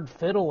third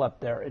fiddle up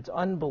there. It's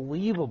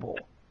unbelievable.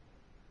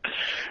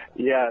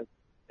 Yeah.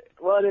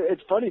 Well,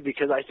 it's funny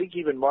because I think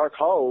even Mark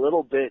Hall a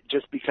little bit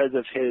just because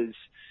of his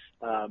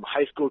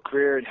high school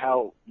career and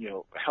how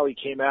he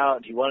came out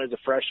and he won as a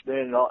freshman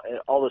and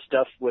all the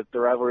stuff with the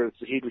rivalry with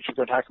Zahid, which we're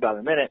going to talk about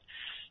in a minute.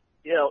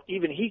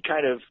 Even he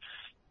kind of,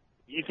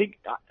 I think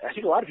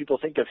a lot of people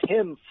think of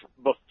him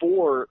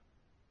before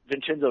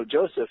Vincenzo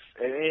Joseph,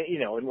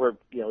 and we're,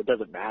 it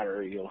doesn't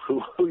matter,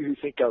 who you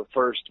think of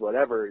first,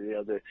 whatever,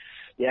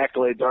 the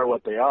accolades are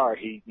what they are.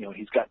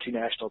 He's got 2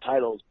 national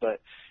titles,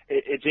 but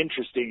it's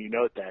interesting you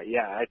note that.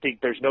 Yeah, I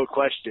think there's no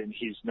question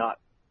he's not,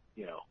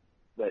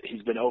 that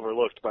he's been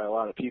overlooked by a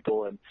lot of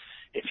people. And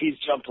if he's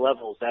jumped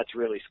levels, that's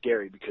really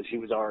scary because he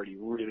was already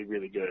really,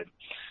 really good.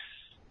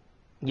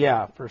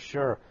 Yeah, for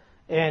sure.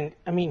 And,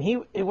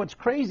 what's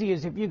crazy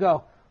is if you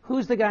go,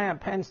 who's the guy on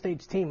Penn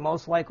State's team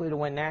most likely to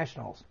win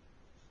nationals?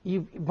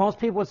 Most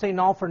people would say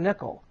Nolfer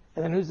Nickel.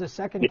 And then who's the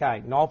second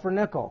guy? Nolfer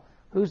Nickel.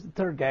 Who's the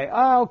third guy?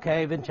 Oh,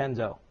 okay,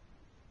 Vincenzo.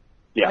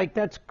 Yeah.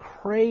 That's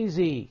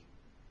crazy.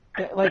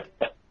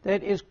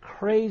 That is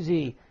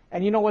crazy.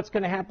 And you know what's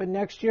going to happen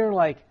next year?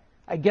 I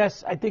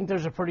think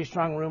there's a pretty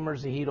strong rumor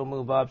Zahid will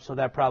move up, so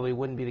that probably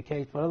wouldn't be the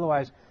case. But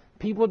otherwise,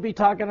 people would be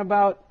talking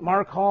about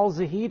Mark Hall,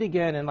 Zahid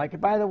again. And,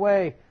 by the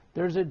way,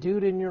 there's a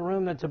dude in your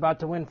room that's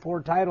about to win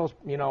 4 titles,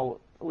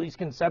 at least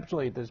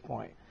conceptually at this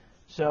point.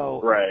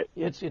 So right.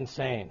 It's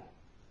insane.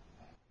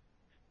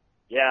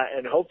 Yeah,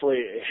 and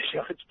hopefully,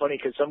 it's funny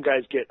because some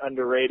guys get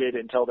underrated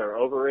until they're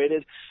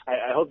overrated.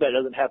 I hope that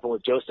doesn't happen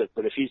with Joseph,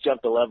 but if he's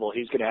jumped a level,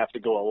 he's going to have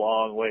to go a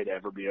long way to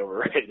ever be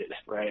overrated,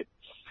 right?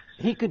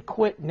 He could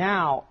quit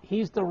now.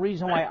 He's the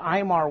reason why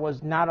Aymar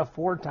was not a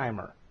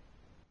four-timer.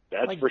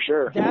 That's for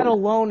sure. That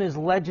alone is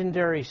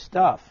legendary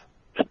stuff.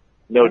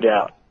 No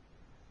doubt.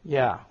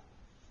 Yeah,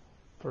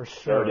 for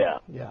sure. No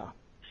doubt. Yeah.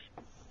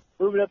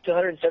 Moving up to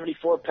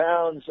 174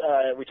 pounds,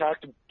 we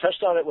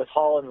touched on it with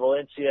Hall and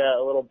Valencia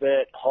a little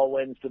bit. Hall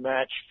wins the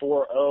match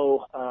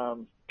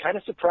 4-0. Kind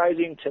of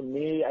surprising to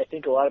me. I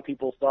think a lot of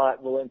people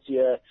thought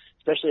Valencia,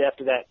 especially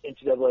after that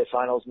NCAA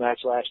Finals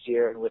match last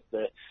year and with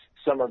the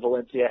summer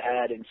Valencia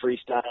had in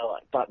freestyle,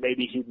 I thought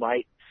maybe he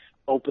might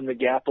open the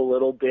gap a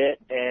little bit.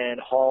 And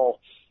Hall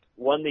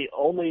won the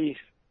only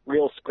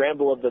real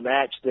scramble of the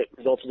match that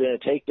resulted in a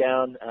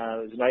takedown.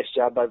 It was a nice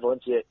job by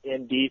Valencia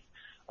in deep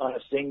on a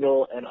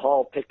single, and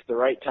Hall picked the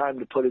right time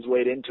to put his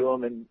weight into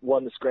him and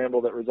won the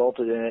scramble that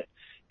resulted in it.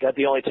 Got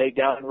the only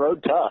takedown and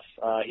rode tough.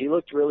 He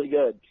looked really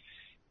good.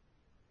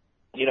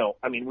 You know,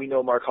 I mean, we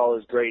know Mark Hall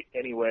is great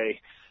anyway.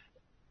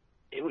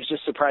 It was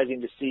just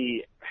surprising to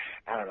see,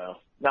 I don't know,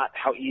 not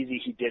how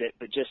easy he did it,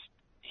 but just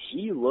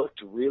he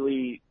looked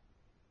really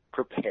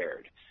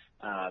prepared.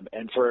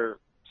 And for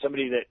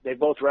somebody that they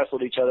both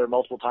wrestled each other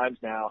multiple times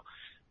now,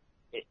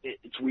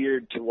 it's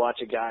weird to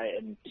watch a guy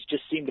and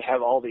just seem to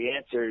have all the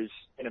answers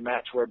in a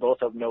match where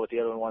both of them know what the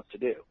other one wants to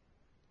do.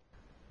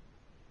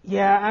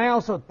 Yeah, I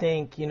also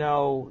think, you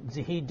know,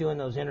 Zahid doing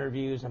those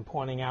interviews and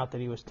pointing out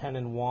that he was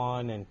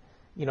 10-1 and,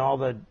 you know, all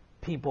the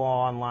people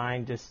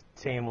online just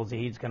saying, well,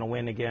 Zahid's going to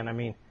win again. I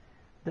mean,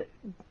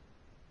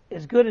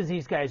 as good as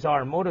these guys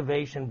are,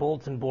 motivation,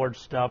 bulletin board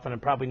stuff,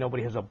 and probably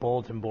nobody has a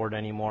bulletin board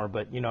anymore,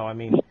 but, you know, I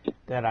mean,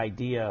 that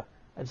idea,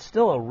 it's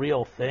still a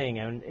real thing.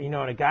 And, you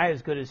know, and a guy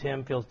as good as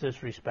him feels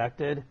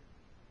disrespected,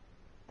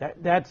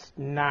 that's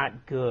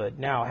not good.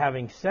 Now,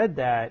 having said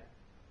that,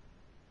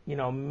 you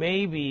know,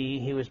 maybe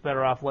he was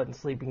better off letting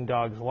sleeping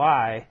dogs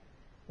lie.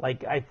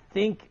 Like, I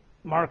think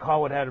Mark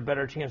Hall would have had a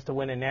better chance to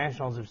win in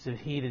Nationals if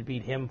Zahid had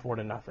beat him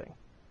 4-0.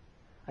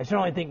 I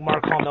certainly think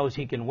Mark Hall knows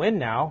he can win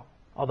now,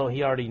 although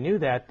he already knew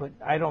that, but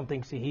I don't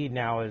think Zahid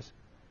now is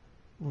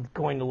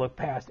going to look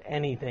past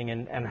anything.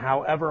 And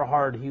however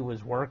hard he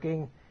was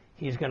working,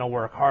 he's going to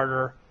work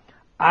harder.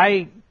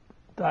 I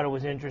thought it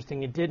was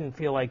interesting. It didn't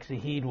feel like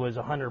Zahid was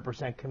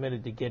 100%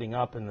 committed to getting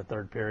up in the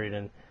third period,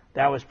 and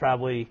that was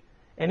probably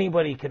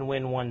anybody can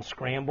win one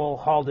scramble.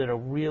 Hall did a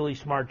really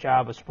smart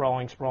job of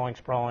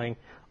sprawling.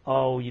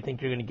 Oh, you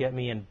think you're going to get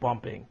me, and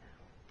bumping,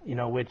 you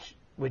know, which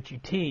you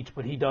teach,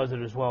 but he does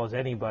it as well as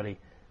anybody.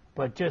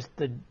 But just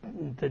the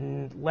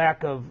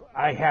lack of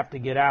I have to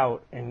get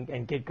out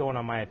and get going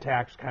on my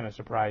attacks kind of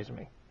surprised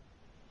me.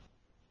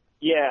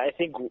 Yeah, I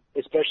think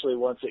especially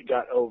once it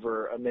got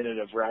over a minute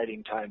of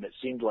riding time, it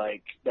seemed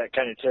like that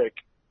kind of took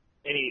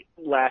any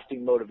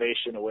lasting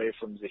motivation away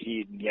from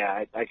Zahid. And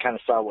yeah, I kind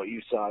of saw what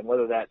you saw, and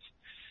whether that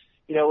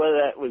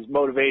was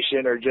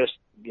motivation or just,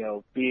 you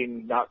know,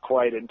 being not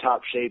quite in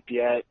top shape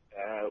yet,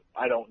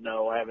 I don't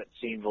know. I haven't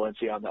seen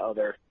Valencia on the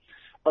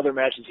other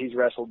matches he's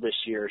wrestled this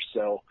year.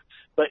 So,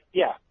 but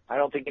yeah, I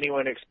don't think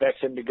anyone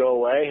expects him to go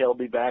away. He'll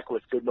be back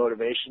with good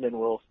motivation, and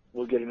we'll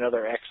get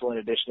another excellent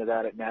edition of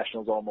that at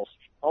Nationals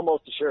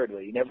almost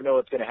assuredly. You never know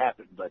what's going to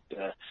happen, but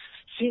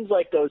seems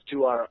like those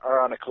two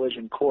are on a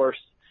collision course.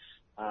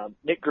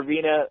 Nick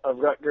Gravina of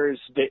Rutgers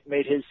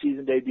made his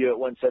season debut at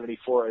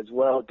 174 as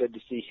well. Good to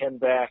see him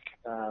back,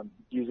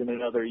 using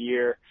another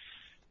year.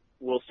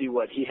 We'll see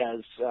what he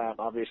has.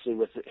 Obviously,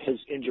 with his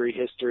injury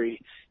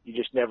history, you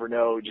just never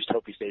know. You just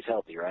hope he stays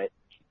healthy, right?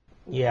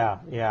 Yeah.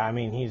 I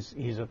mean,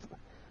 he's a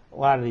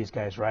lot of these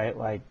guys, right?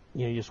 Like,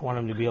 you just want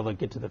them to be able to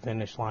get to the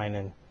finish line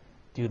and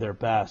do their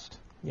best,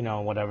 you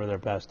know, whatever their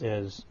best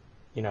is.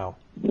 You know,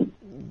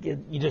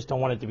 you just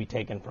don't want it to be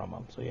taken from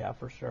them. So yeah,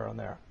 for sure on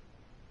there.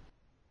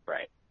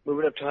 Right.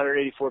 Moving up to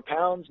 184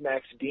 pounds,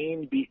 Max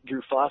Dean beat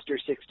Drew Foster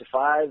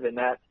 6-5, and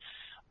that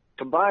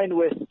combined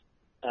with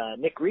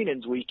Nick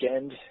Reenan's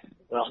weekend.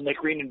 Well, Nick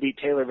Reenan beat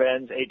Taylor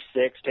Venz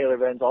 8-6. Taylor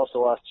Venz also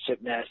lost to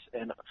Chip Ness,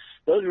 and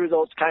those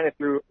results kind of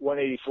threw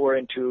 184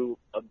 into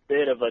a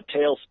bit of a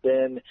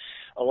tailspin.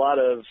 A lot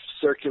of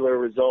circular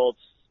results: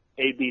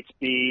 A beats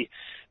B,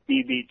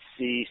 B beats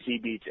C, C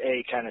beats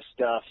A kind of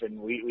stuff. And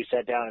we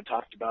sat down and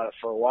talked about it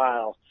for a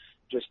while.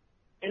 Just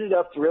ended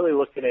up really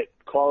looking at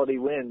quality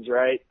wins,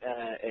 right?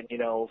 And, you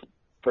know,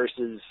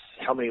 versus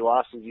how many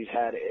losses you've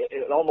had.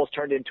 It almost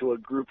turned into a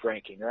group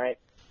ranking, right?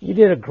 You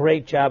did a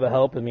great job of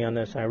helping me on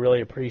this, and I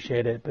really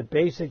appreciate it. But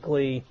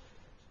basically,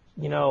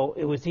 you know,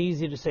 it was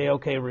easy to say,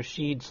 okay,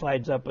 Rashid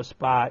slides up a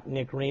spot,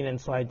 Nick Reenan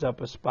slides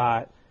up a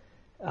spot,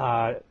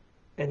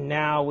 and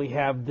now we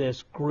have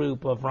this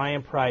group of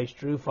Ryan Price,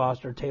 Drew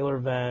Foster, Taylor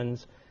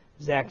Venz,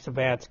 Zach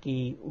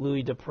Sabatsky,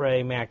 Louis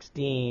Dupre, Max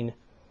Dean,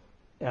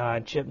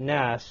 Chip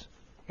Ness,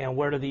 and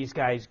where do these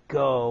guys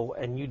go?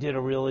 And you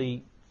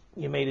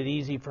made it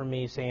easy for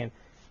me saying,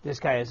 this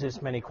guy has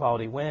this many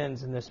quality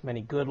wins and this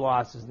many good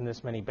losses and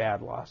this many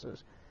bad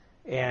losses.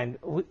 And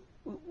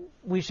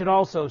we should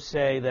also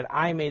say that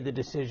I made the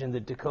decision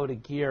that Dakota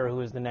Gear,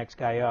 who is the next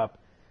guy up,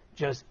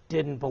 just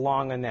didn't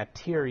belong in that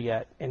tier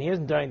yet. And he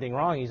hasn't done anything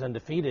wrong. He's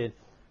undefeated,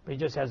 but he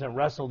just hasn't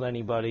wrestled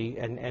anybody.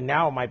 And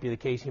now it might be the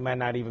case he might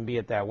not even be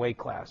at that weight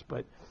class.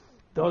 But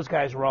those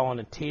guys were all in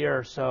a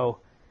tier. So,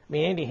 I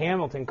mean, Andy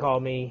Hamilton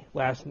called me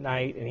last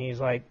night, and he's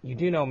like, you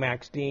do know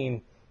Max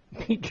Dean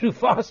beat Drew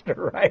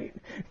Foster, right?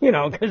 You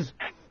know, because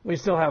we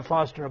still have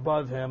Foster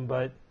above him.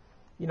 But,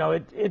 you know,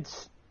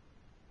 it's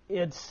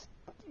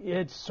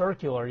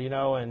circular, you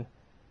know. And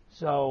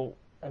so,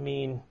 I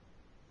mean,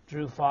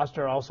 Drew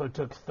Foster also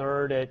took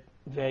third at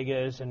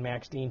Vegas, and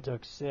Max Dean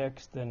took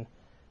sixth. And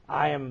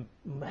I am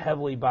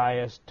heavily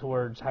biased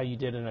towards how you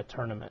did in a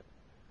tournament.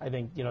 I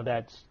think, you know,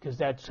 that's because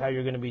that's how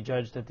you're going to be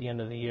judged at the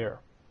end of the year.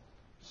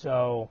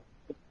 So,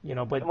 you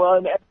know, but... Well,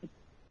 and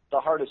the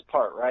hardest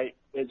part, right,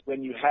 is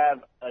when you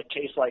have a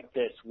case like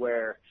this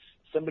where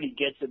somebody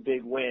gets a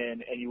big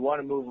win and you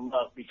want to move them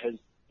up because,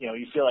 you know,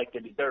 you feel like they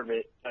deserve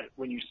it, but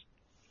when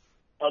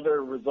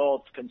other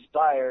results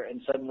conspire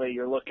and suddenly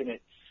you're looking at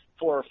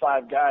 4 or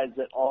 5 guys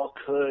that all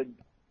could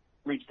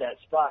reach that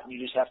spot, and you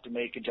just have to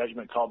make a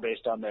judgment call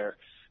based on their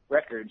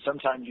record.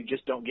 Sometimes you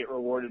just don't get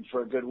rewarded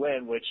for a good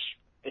win, which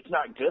it's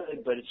not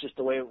good, but it's just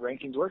the way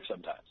rankings work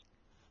sometimes.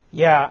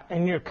 Yeah,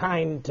 and you're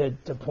kind to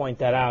point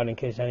that out in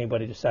case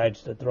anybody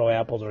decides to throw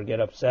apples or get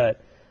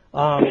upset.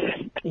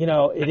 You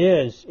know, it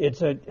is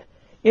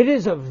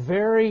a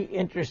very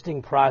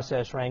interesting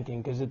process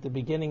ranking, because at the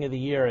beginning of the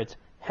year it's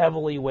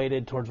heavily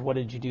weighted towards what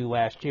did you do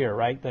last year,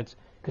 right? Because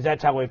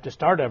that's how we have to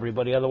start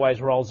everybody.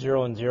 Otherwise, we're all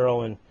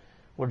 0-0 and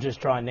we're just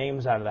drawing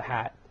names out of the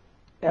hat.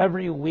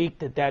 Every week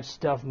that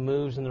stuff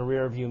moves in the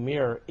rearview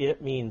mirror,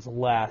 it means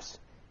less,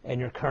 and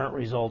your current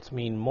results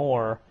mean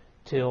more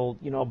till,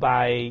 you know,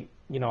 by,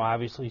 you know,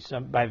 obviously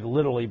by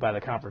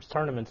the conference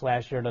tournaments.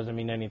 Last year doesn't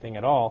mean anything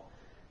at all.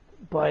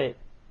 But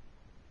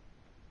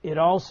it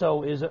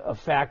also is a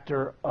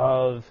factor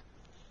of,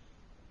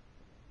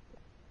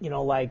 you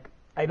know, like,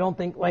 I don't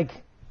think, like,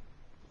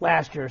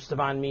 last year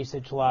Stevan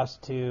Micic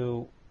lost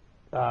to,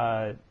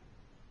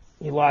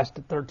 he lost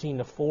to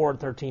 13-4,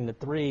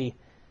 13-3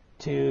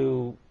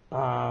 to,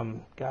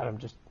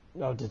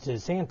 to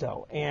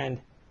Santo.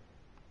 And,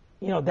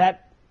 you know,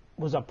 that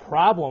was a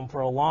problem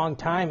for a long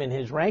time in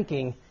his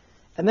ranking.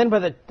 And then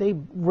they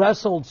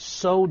wrestled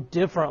so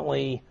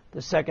differently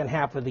the second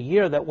half of the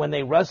year that when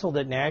they wrestled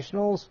at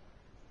Nationals,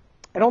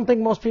 I don't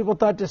think most people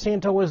thought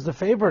DeSanto was the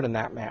favorite in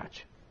that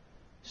match.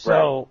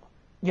 So, right.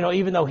 You know,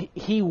 even though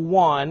he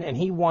won, and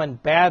he won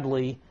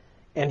badly,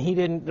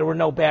 and there were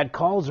no bad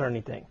calls or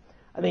anything.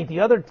 I think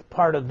the other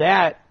part of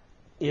that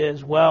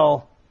is,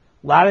 well,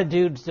 a lot of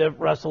dudes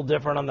wrestle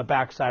different on the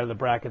back side of the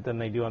bracket than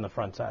they do on the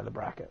front side of the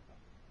bracket.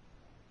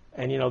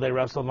 And, you know, they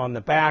wrestled on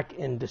the back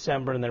in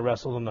December and they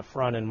wrestled on the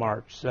front in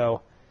March.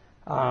 So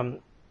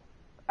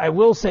I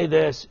will say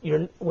this,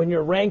 when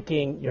you're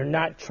ranking, you're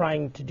not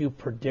trying to do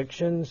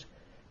predictions,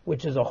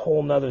 which is a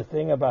whole nother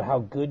thing about how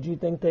good you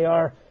think they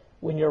are.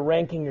 When you're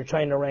ranking, you're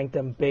trying to rank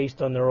them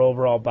based on their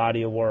overall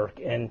body of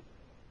work. And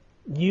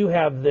you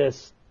have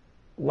this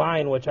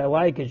line, which I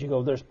like, is you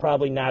go, there's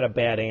probably not a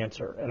bad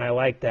answer. And I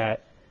like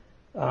that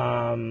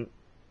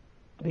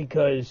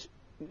because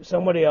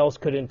somebody else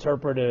could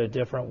interpret it a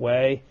different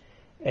way.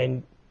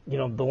 And, you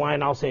know, the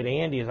line I'll say to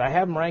Andy is, I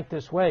have them ranked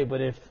this way,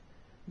 but if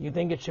you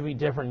think it should be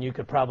different, you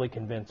could probably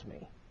convince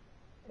me.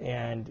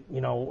 And,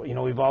 you know,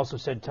 we've also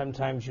said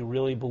sometimes you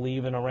really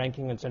believe in a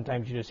ranking and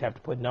sometimes you just have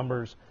to put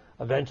numbers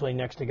eventually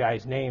next to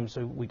guys' names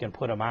so we can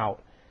put them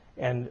out.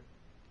 And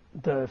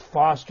the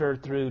Foster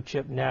through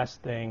Chip Ness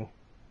thing,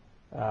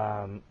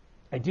 I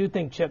do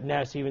think Chip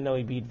Ness, even though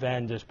he beat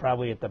Venge, is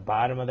probably at the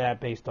bottom of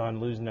that based on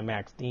losing to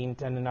Max Dean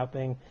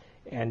 10-0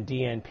 and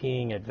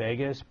DNPing at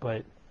Vegas,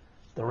 but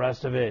the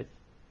rest of it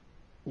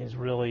is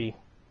really,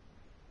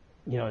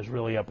 you know, is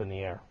really up in the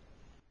air.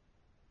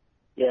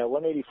 Yeah,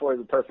 184 is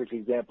a perfect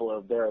example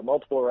of there are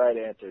multiple right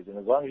answers, and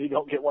as long as you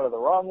don't get one of the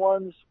wrong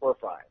ones, we're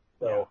fine.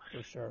 So yeah,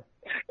 for sure.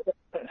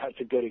 That's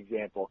a good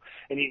example.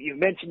 And you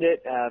mentioned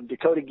it,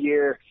 Dakota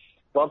Gear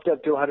bumped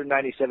up to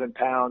 197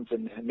 pounds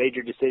and made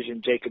your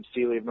decision, Jacob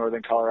Seeley of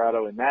Northern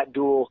Colorado, in that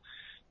duel.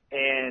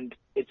 And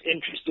it's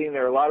interesting.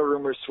 There are a lot of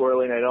rumors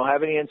swirling. I don't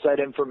have any inside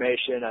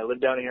information. I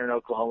live down here in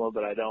Oklahoma,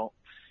 but I don't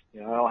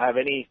have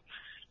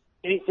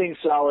anything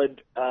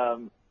solid.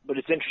 But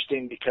it's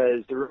interesting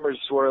because the rumors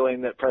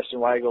swirling that Preston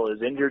Weigel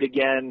is injured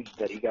again,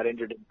 that he got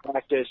injured in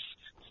practice.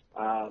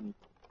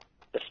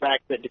 The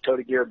fact that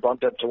Dakota Gear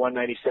bumped up to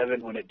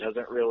 197 when it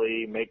doesn't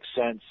really make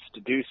sense to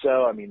do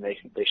so. I mean, they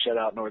shut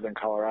out Northern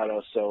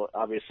Colorado, so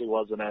obviously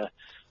wasn't a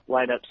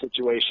lineup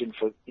situation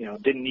for, you know,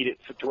 didn't need it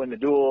to win the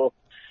duel.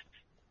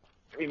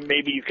 I mean,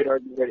 maybe you could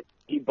argue that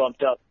he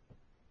bumped up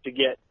to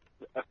get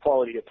a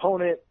quality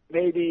opponent,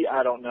 maybe,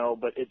 I don't know,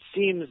 but it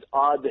seems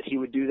odd that he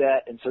would do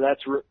that, and so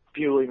that's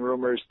fueling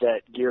rumors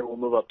that Gear will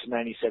move up to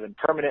 97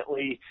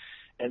 permanently.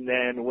 And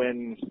then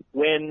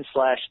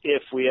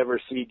when/if we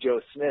ever see Joe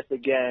Smith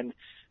again,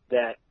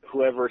 that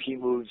whoever he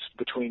moves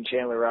between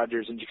Chandler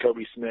Rogers and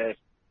Jacoby Smith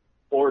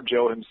or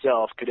Joe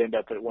himself could end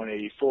up at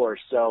 184.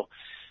 So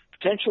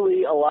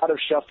potentially a lot of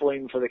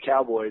shuffling for the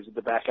Cowboys at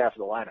the back half of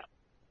the lineup.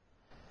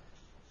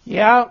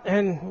 Yeah,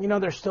 and,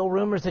 there's still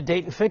rumors that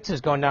Dayton Fix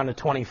is going down to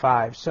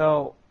 25.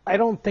 So I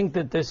don't think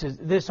that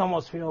this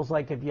almost feels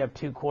like if you have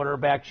two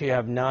quarterbacks, you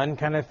have none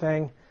kind of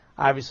thing.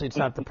 Obviously, it's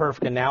not the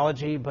perfect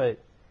analogy, but,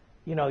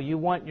 you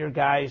want your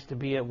guys to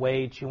be at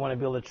weights. You want to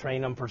be able to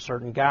train them for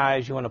certain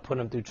guys. You want to put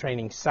them through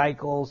training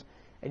cycles,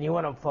 and you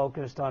want them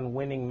focused on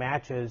winning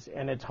matches.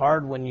 And it's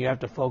hard when you have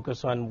to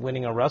focus on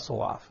winning a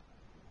wrestle-off.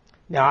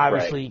 Now,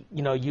 obviously,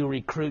 right. You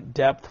recruit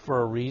depth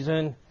for a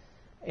reason,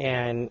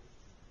 and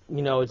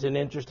it's an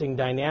interesting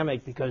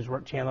dynamic because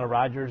Chandler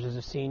Rogers is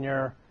a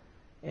senior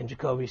and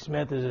Jacoby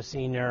Smith is a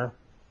senior.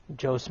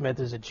 Joe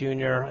Smith is a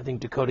junior. I think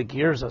Dakota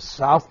Gear's a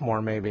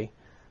sophomore maybe.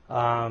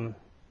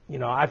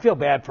 I feel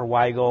bad for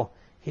Weigel.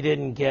 He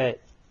didn't get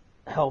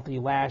healthy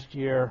last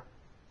year.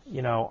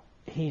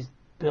 He's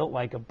built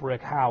like a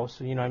brick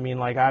house.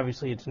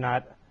 Obviously it's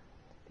not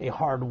a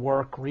hard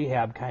work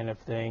rehab kind of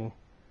thing.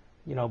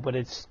 But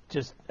it's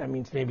just,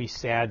 maybe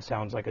sad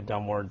sounds like a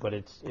dumb word, but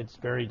it's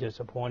very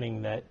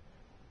disappointing that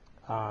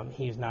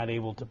he's not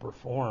able to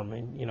perform,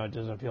 and it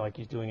doesn't feel like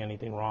he's doing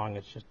anything wrong.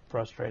 It's just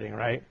frustrating,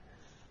 right?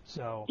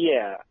 So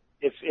yeah,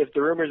 if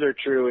the rumors are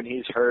true and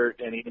he's hurt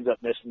and he ends up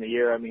missing the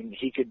year,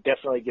 he could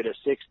definitely get a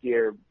sixth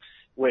year,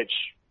 which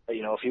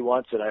if he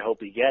wants it, I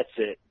hope he gets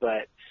it.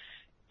 But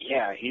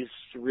yeah, he's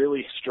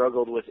really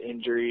struggled with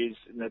injuries,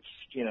 and that's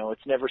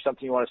it's never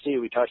something you want to see.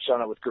 We touched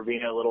on it with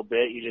Gravina a little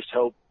bit. You just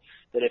hope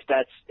that if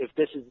that's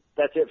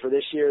it for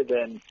this year,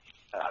 then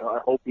I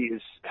hope he's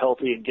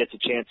healthy and gets a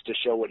chance to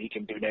show what he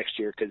can do next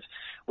year. Because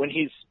when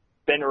he's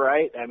been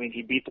right,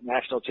 he beat the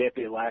national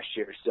champion last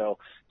year, so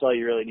that's all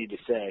you really need to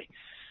say.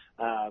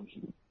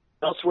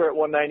 Elsewhere at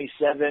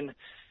 197,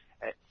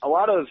 a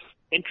lot of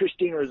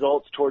interesting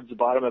results towards the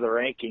bottom of the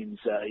rankings.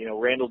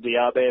 Randall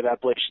Diabe of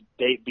Appalachian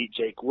State beat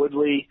Jake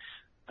Woodley.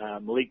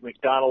 Malik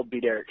McDonald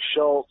beat Eric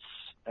Schultz.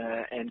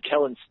 And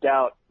Kellen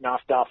Stout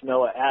knocked off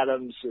Noah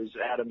Adams as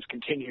Adams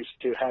continues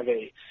to have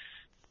a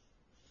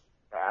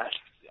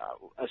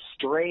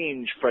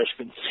strange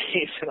freshman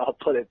season, I'll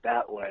put it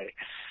that way.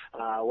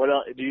 What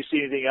else? Do you see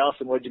anything else,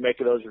 and what did you make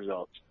of those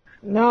results?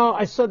 No,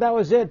 I saw that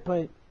was it,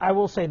 but I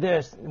will say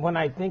this. When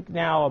I think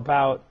now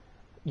about,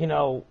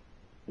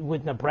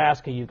 with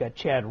Nebraska, you've got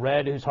Chad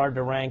Redd, who's hard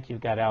to rank.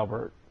 You've got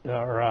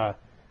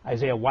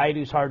Isaiah White,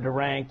 who's hard to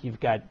rank. You've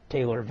got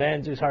Taylor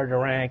Venz, who's hard to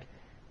rank.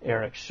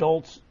 Eric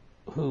Schultz,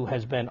 who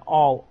has been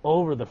all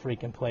over the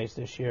freaking place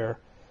this year.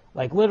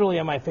 Like, literally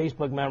on my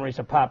Facebook memories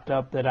have popped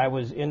up that I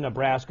was in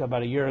Nebraska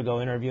about a year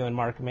ago interviewing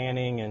Mark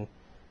Manning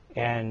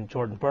and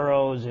Jordan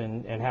Burroughs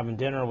and having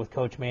dinner with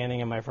Coach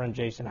Manning and my friend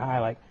Jason High.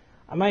 Like,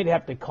 I might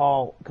have to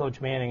call Coach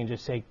Manning and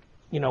just say,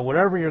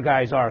 whatever your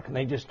guys are, can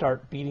they just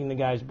start beating the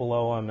guys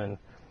below them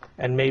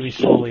and maybe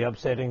slowly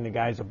upsetting the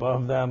guys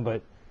above them?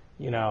 But,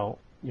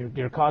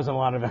 you're causing a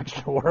lot of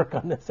extra work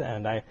on this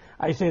end.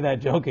 I say that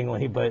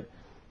jokingly, but,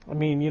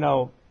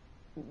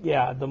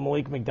 yeah, the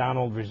Malik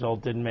McDonald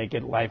result didn't make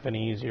life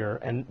any easier.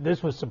 And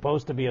this was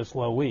supposed to be a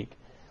slow week.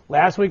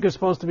 Last week was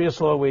supposed to be a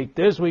slow week.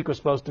 This week was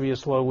supposed to be a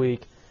slow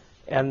week.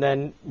 And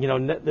then,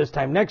 this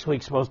time next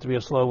week's supposed to be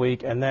a slow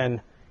week. And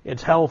then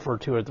it's hell for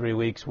 2 or 3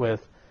 weeks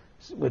with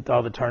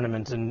all the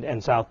tournaments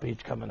and South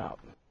Beach coming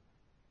up.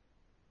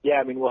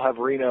 Yeah, we'll have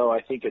Reno,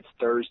 I think it's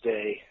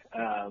Thursday,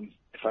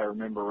 if I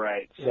remember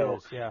right. So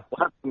yes,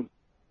 yeah.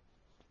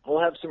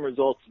 We'll have some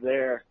results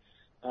there.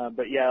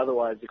 But yeah,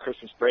 otherwise the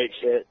Christmas break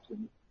hits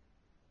and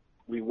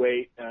we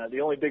wait.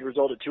 The only big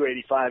result at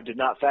 285 did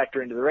not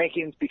factor into the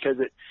rankings because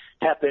it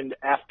happened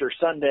after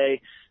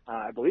Sunday.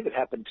 I believe it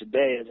happened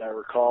today, as I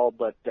recall.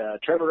 But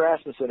Trevor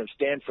Rasmussen of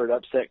Stanford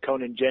upset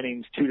Conan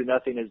Jennings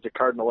 2-0 as the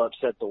Cardinal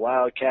upset the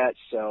Wildcats.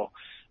 So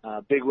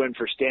big win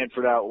for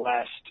Stanford out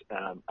west.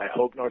 I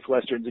hope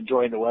Northwestern's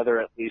enjoying the weather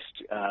at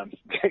least.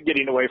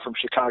 Getting away from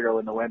Chicago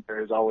in the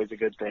winter is always a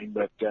good thing.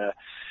 But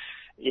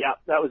yeah,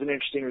 that was an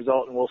interesting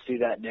result, and we'll see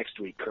that next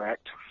week,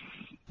 correct?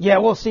 Yeah,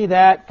 we'll see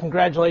that.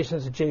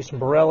 Congratulations to Jason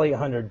Borelli,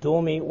 100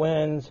 dual meet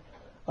wins.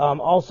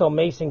 Also,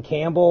 Mason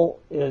Campbell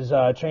is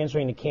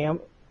transferring to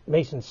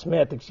Mason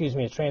Smith,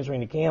 is transferring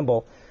to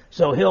Campbell.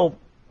 So he'll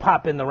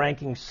pop in the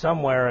rankings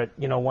somewhere at,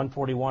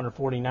 141 or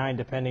 49,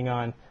 depending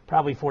on,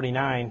 probably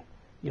 49,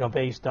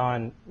 based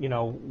on,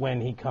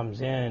 when he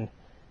comes in,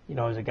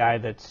 as a guy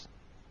that's,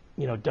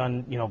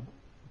 done,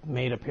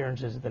 made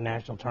appearances at the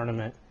national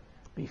tournament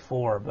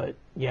before. But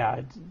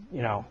yeah,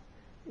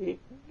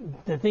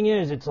 the thing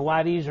is, it's a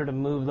lot easier to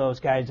move those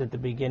guys at the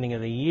beginning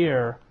of the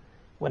year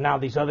when now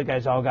these other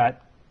guys all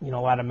got a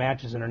lot of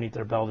matches underneath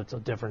their belt. It's a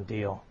different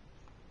deal.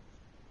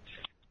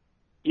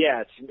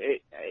 Yeah,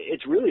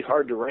 it's really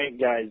hard to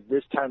rank guys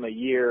this time of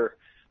year.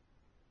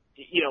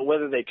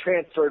 Whether they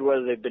transferred,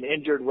 whether they've been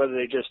injured, whether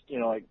they just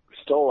like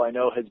Stoll, I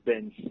know has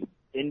been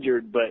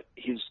injured, but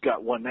he's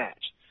got one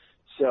match.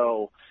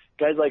 So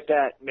guys like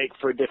that make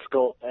for a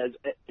difficult,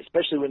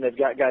 especially when they've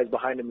got guys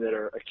behind them that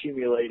are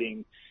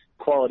accumulating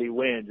quality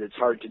wins. It's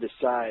hard to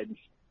decide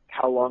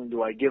how long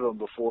do I give them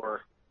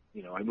before,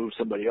 I move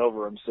somebody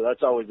over them? So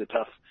that's always a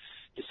tough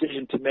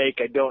decision to make.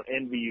 I don't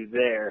envy you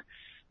there.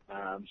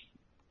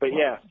 But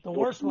yeah. The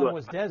worst one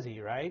was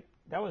Desi, right?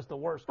 That was the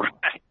worst one.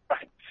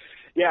 Right.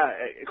 Yeah,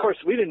 of course,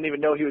 we didn't even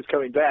know he was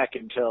coming back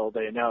until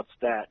they announced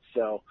that.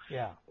 So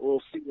yeah,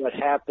 we'll see what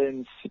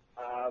happens.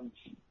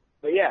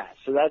 But yeah,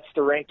 so that's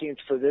the rankings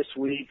for this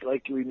week.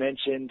 Like we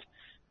mentioned,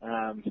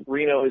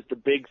 Reno is the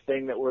big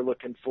thing that we're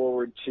looking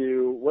forward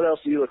to. What else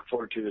do you look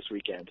forward to this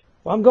weekend?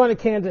 Well, I'm going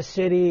to Kansas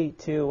City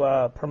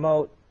to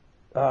promote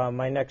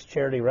my next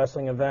charity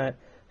wrestling event.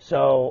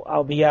 So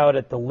I'll be out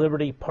at the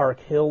Liberty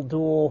Park Hill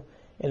Duel,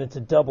 and it's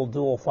a double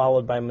duel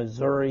followed by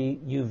Missouri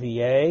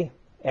UVA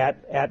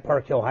at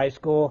Park Hill High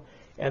School.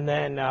 And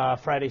then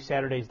Friday,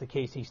 Saturday is the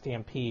KC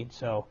Stampede.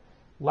 So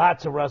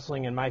lots of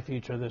wrestling in my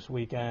future this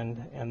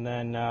weekend. And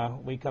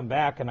then we come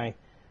back, and I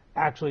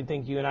actually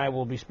think you and I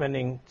will be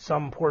spending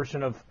some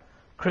portion of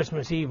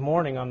Christmas Eve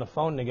morning on the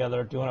phone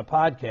together doing a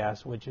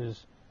podcast, which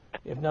is,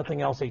 if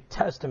nothing else, a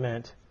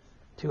testament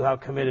to how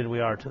committed we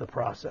are to the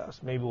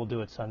process. Maybe we'll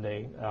do it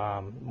Sunday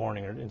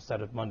morning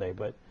instead of Monday.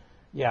 But,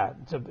 yeah,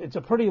 it's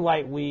a pretty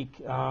light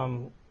week.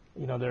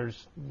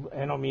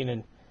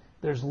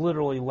 There's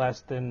literally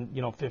less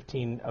than,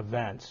 15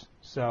 events.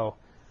 So,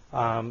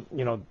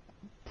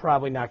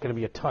 probably not going to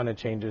be a ton of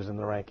changes in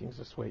the rankings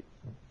this week.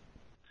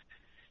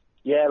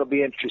 Yeah, it'll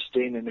be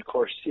interesting. And, of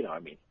course,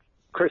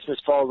 Christmas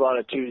falls on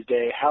a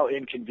Tuesday. How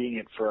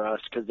inconvenient for us,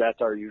 because that's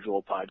our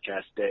usual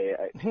podcast day.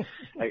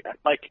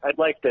 I'd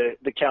like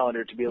the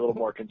calendar to be a little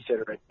more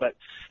considerate, but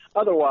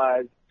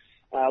otherwise,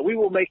 we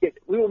will make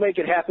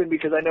it happen,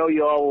 because I know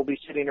you all will be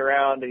sitting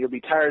around and you'll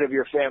be tired of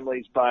your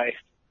families by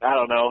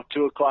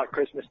 2:00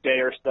 Christmas Day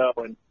or so,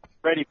 and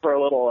ready for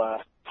a little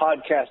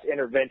podcast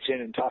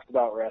intervention and talk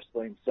about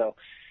wrestling. So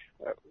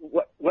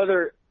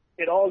whether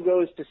it all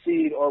goes to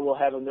seed or we'll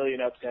have a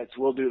million upsets,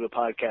 we'll do the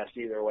podcast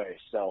either way.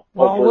 So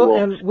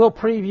we'll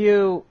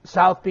preview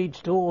South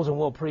Beach duels, and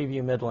we'll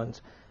preview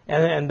Midlands,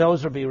 and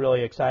those will be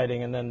really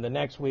exciting. And then the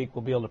next week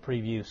we'll be able to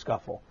preview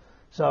Scuffle.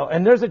 So,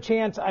 and there's a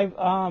chance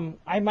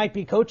I might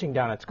be coaching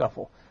down at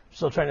Scuffle.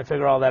 Still trying to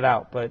figure all that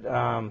out, but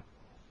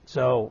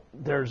so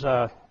there's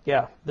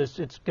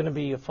it's going to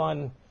be a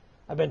fun.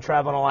 I've been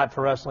traveling a lot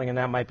for wrestling, and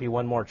that might be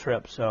one more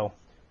trip. So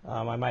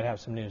I might have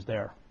some news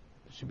there.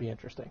 It should be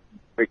interesting.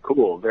 Very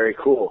cool, very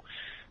cool.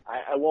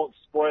 I won't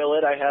spoil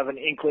it. I have an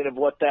inkling of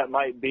what that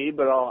might be,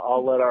 but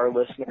I'll let our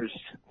listeners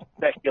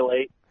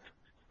speculate.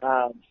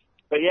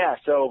 But yeah,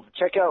 so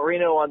check out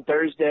Reno on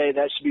Thursday.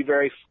 That should be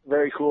very,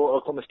 very cool.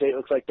 Oklahoma State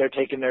looks like they're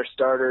taking their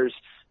starters.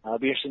 It'll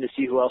be interesting to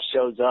see who else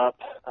shows up.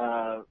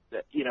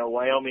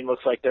 Wyoming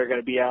looks like they're going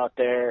to be out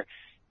there.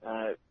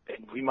 And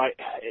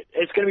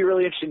it's going to be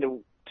really interesting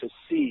to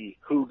see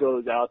who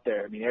goes out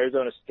there. I mean,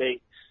 Arizona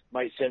State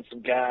might send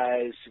some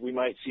guys. We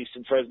might see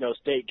some Fresno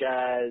State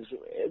guys.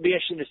 It'd be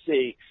interesting to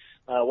see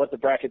what the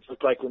brackets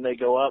look like when they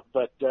go up.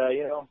 But,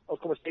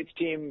 Oklahoma State's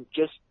team,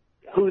 just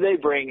who they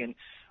bring and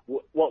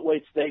what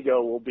weights they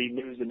go will be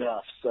news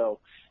enough. So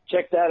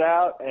check that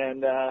out.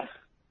 And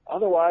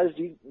otherwise,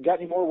 you got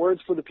any more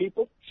words for the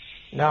people?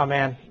 No,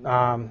 man.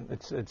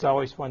 It's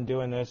always fun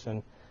doing this.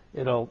 And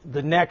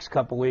the next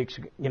couple weeks,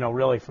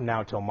 really from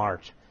now till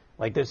March,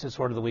 like this is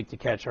sort of the week to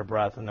catch our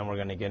breath, and then we're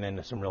going to get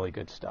into some really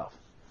good stuff.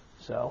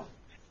 So,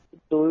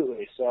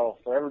 absolutely. So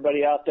for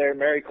everybody out there,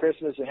 Merry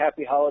Christmas and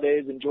Happy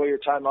Holidays. Enjoy your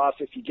time off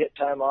if you get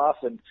time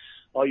off, and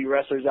all you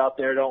wrestlers out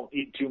there, don't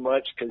eat too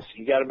much, because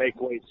you got to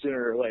make weight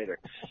sooner or later.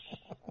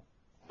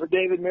 For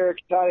David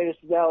Miracchiati,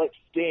 this is Alex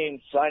Steen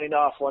signing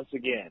off once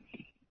again.